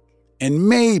 And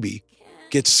maybe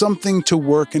get something to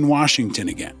work in Washington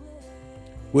again,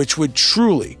 which would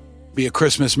truly be a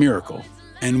Christmas miracle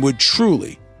and would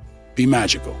truly be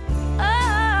magical.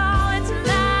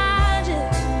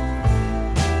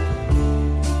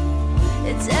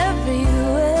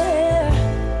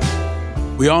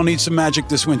 We all need some magic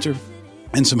this winter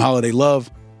and some holiday love.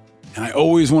 And I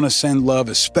always want to send love,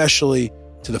 especially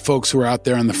to the folks who are out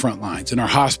there on the front lines, in our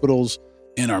hospitals,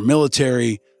 in our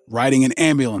military, riding in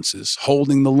ambulances,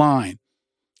 holding the line.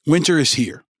 Winter is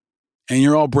here, and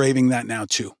you're all braving that now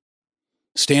too.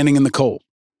 Standing in the cold,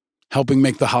 helping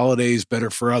make the holidays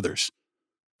better for others.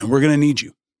 And we're going to need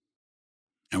you.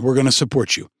 And we're going to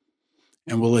support you.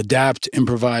 And we'll adapt,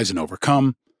 improvise, and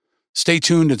overcome. Stay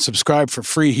tuned and subscribe for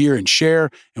free here and share,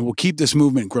 and we'll keep this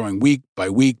movement growing week by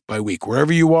week by week.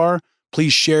 Wherever you are,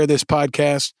 please share this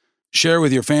podcast. Share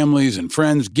with your families and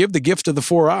friends. Give the gift of the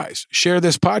 4 eyes. Share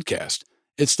this podcast.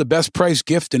 It's the best priced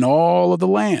gift in all of the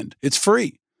land. It's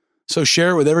free. So share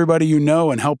it with everybody you know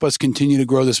and help us continue to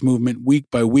grow this movement week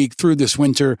by week through this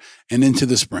winter and into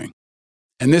the spring.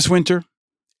 And this winter,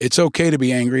 it's okay to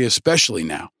be angry, especially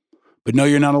now. But know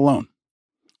you're not alone.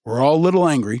 We're all a little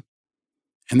angry.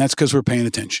 And that's because we're paying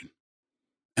attention.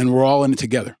 And we're all in it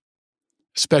together,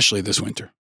 especially this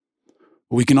winter.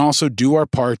 But we can also do our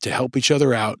part to help each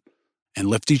other out and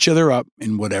lift each other up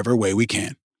in whatever way we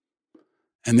can.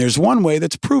 And there's one way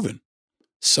that's proven,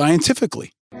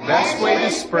 scientifically. Best way to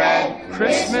spread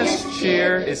Christmas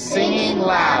cheer is singing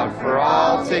loud for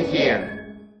all to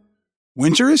hear.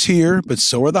 Winter is here, but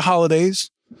so are the holidays.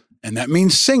 And that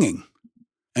means singing.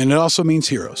 And it also means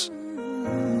heroes.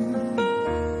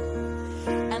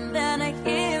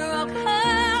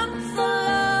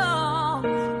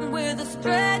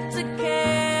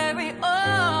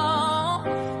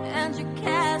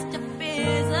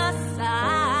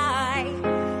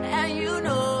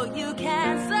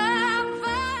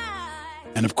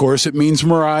 And of course, it means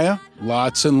Mariah,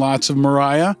 lots and lots of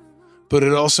Mariah, but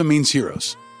it also means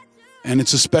heroes. And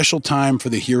it's a special time for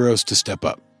the heroes to step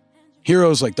up.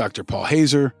 Heroes like Dr. Paul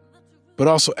Hazer, but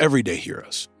also everyday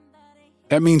heroes.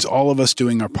 That means all of us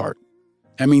doing our part.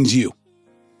 That means you.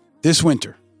 This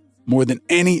winter, more than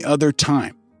any other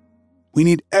time, we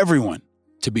need everyone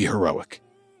to be heroic.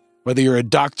 Whether you're a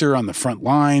doctor on the front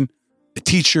line, a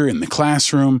teacher in the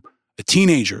classroom, a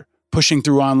teenager pushing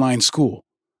through online school,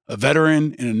 a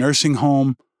veteran in a nursing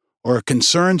home, or a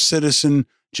concerned citizen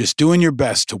just doing your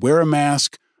best to wear a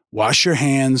mask, wash your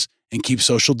hands, and keep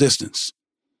social distance.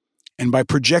 And by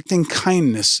projecting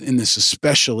kindness in this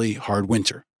especially hard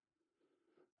winter.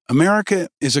 America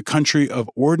is a country of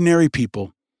ordinary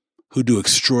people who do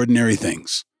extraordinary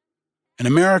things. And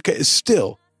America is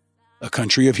still a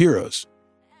country of heroes.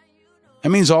 That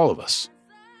means all of us.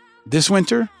 This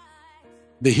winter,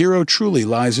 the hero truly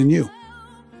lies in you.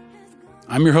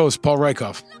 I'm your host, Paul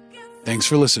Rieckhoff. Thanks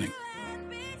for listening.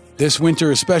 This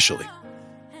winter especially,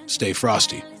 stay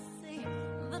frosty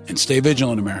and stay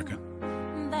vigilant, America.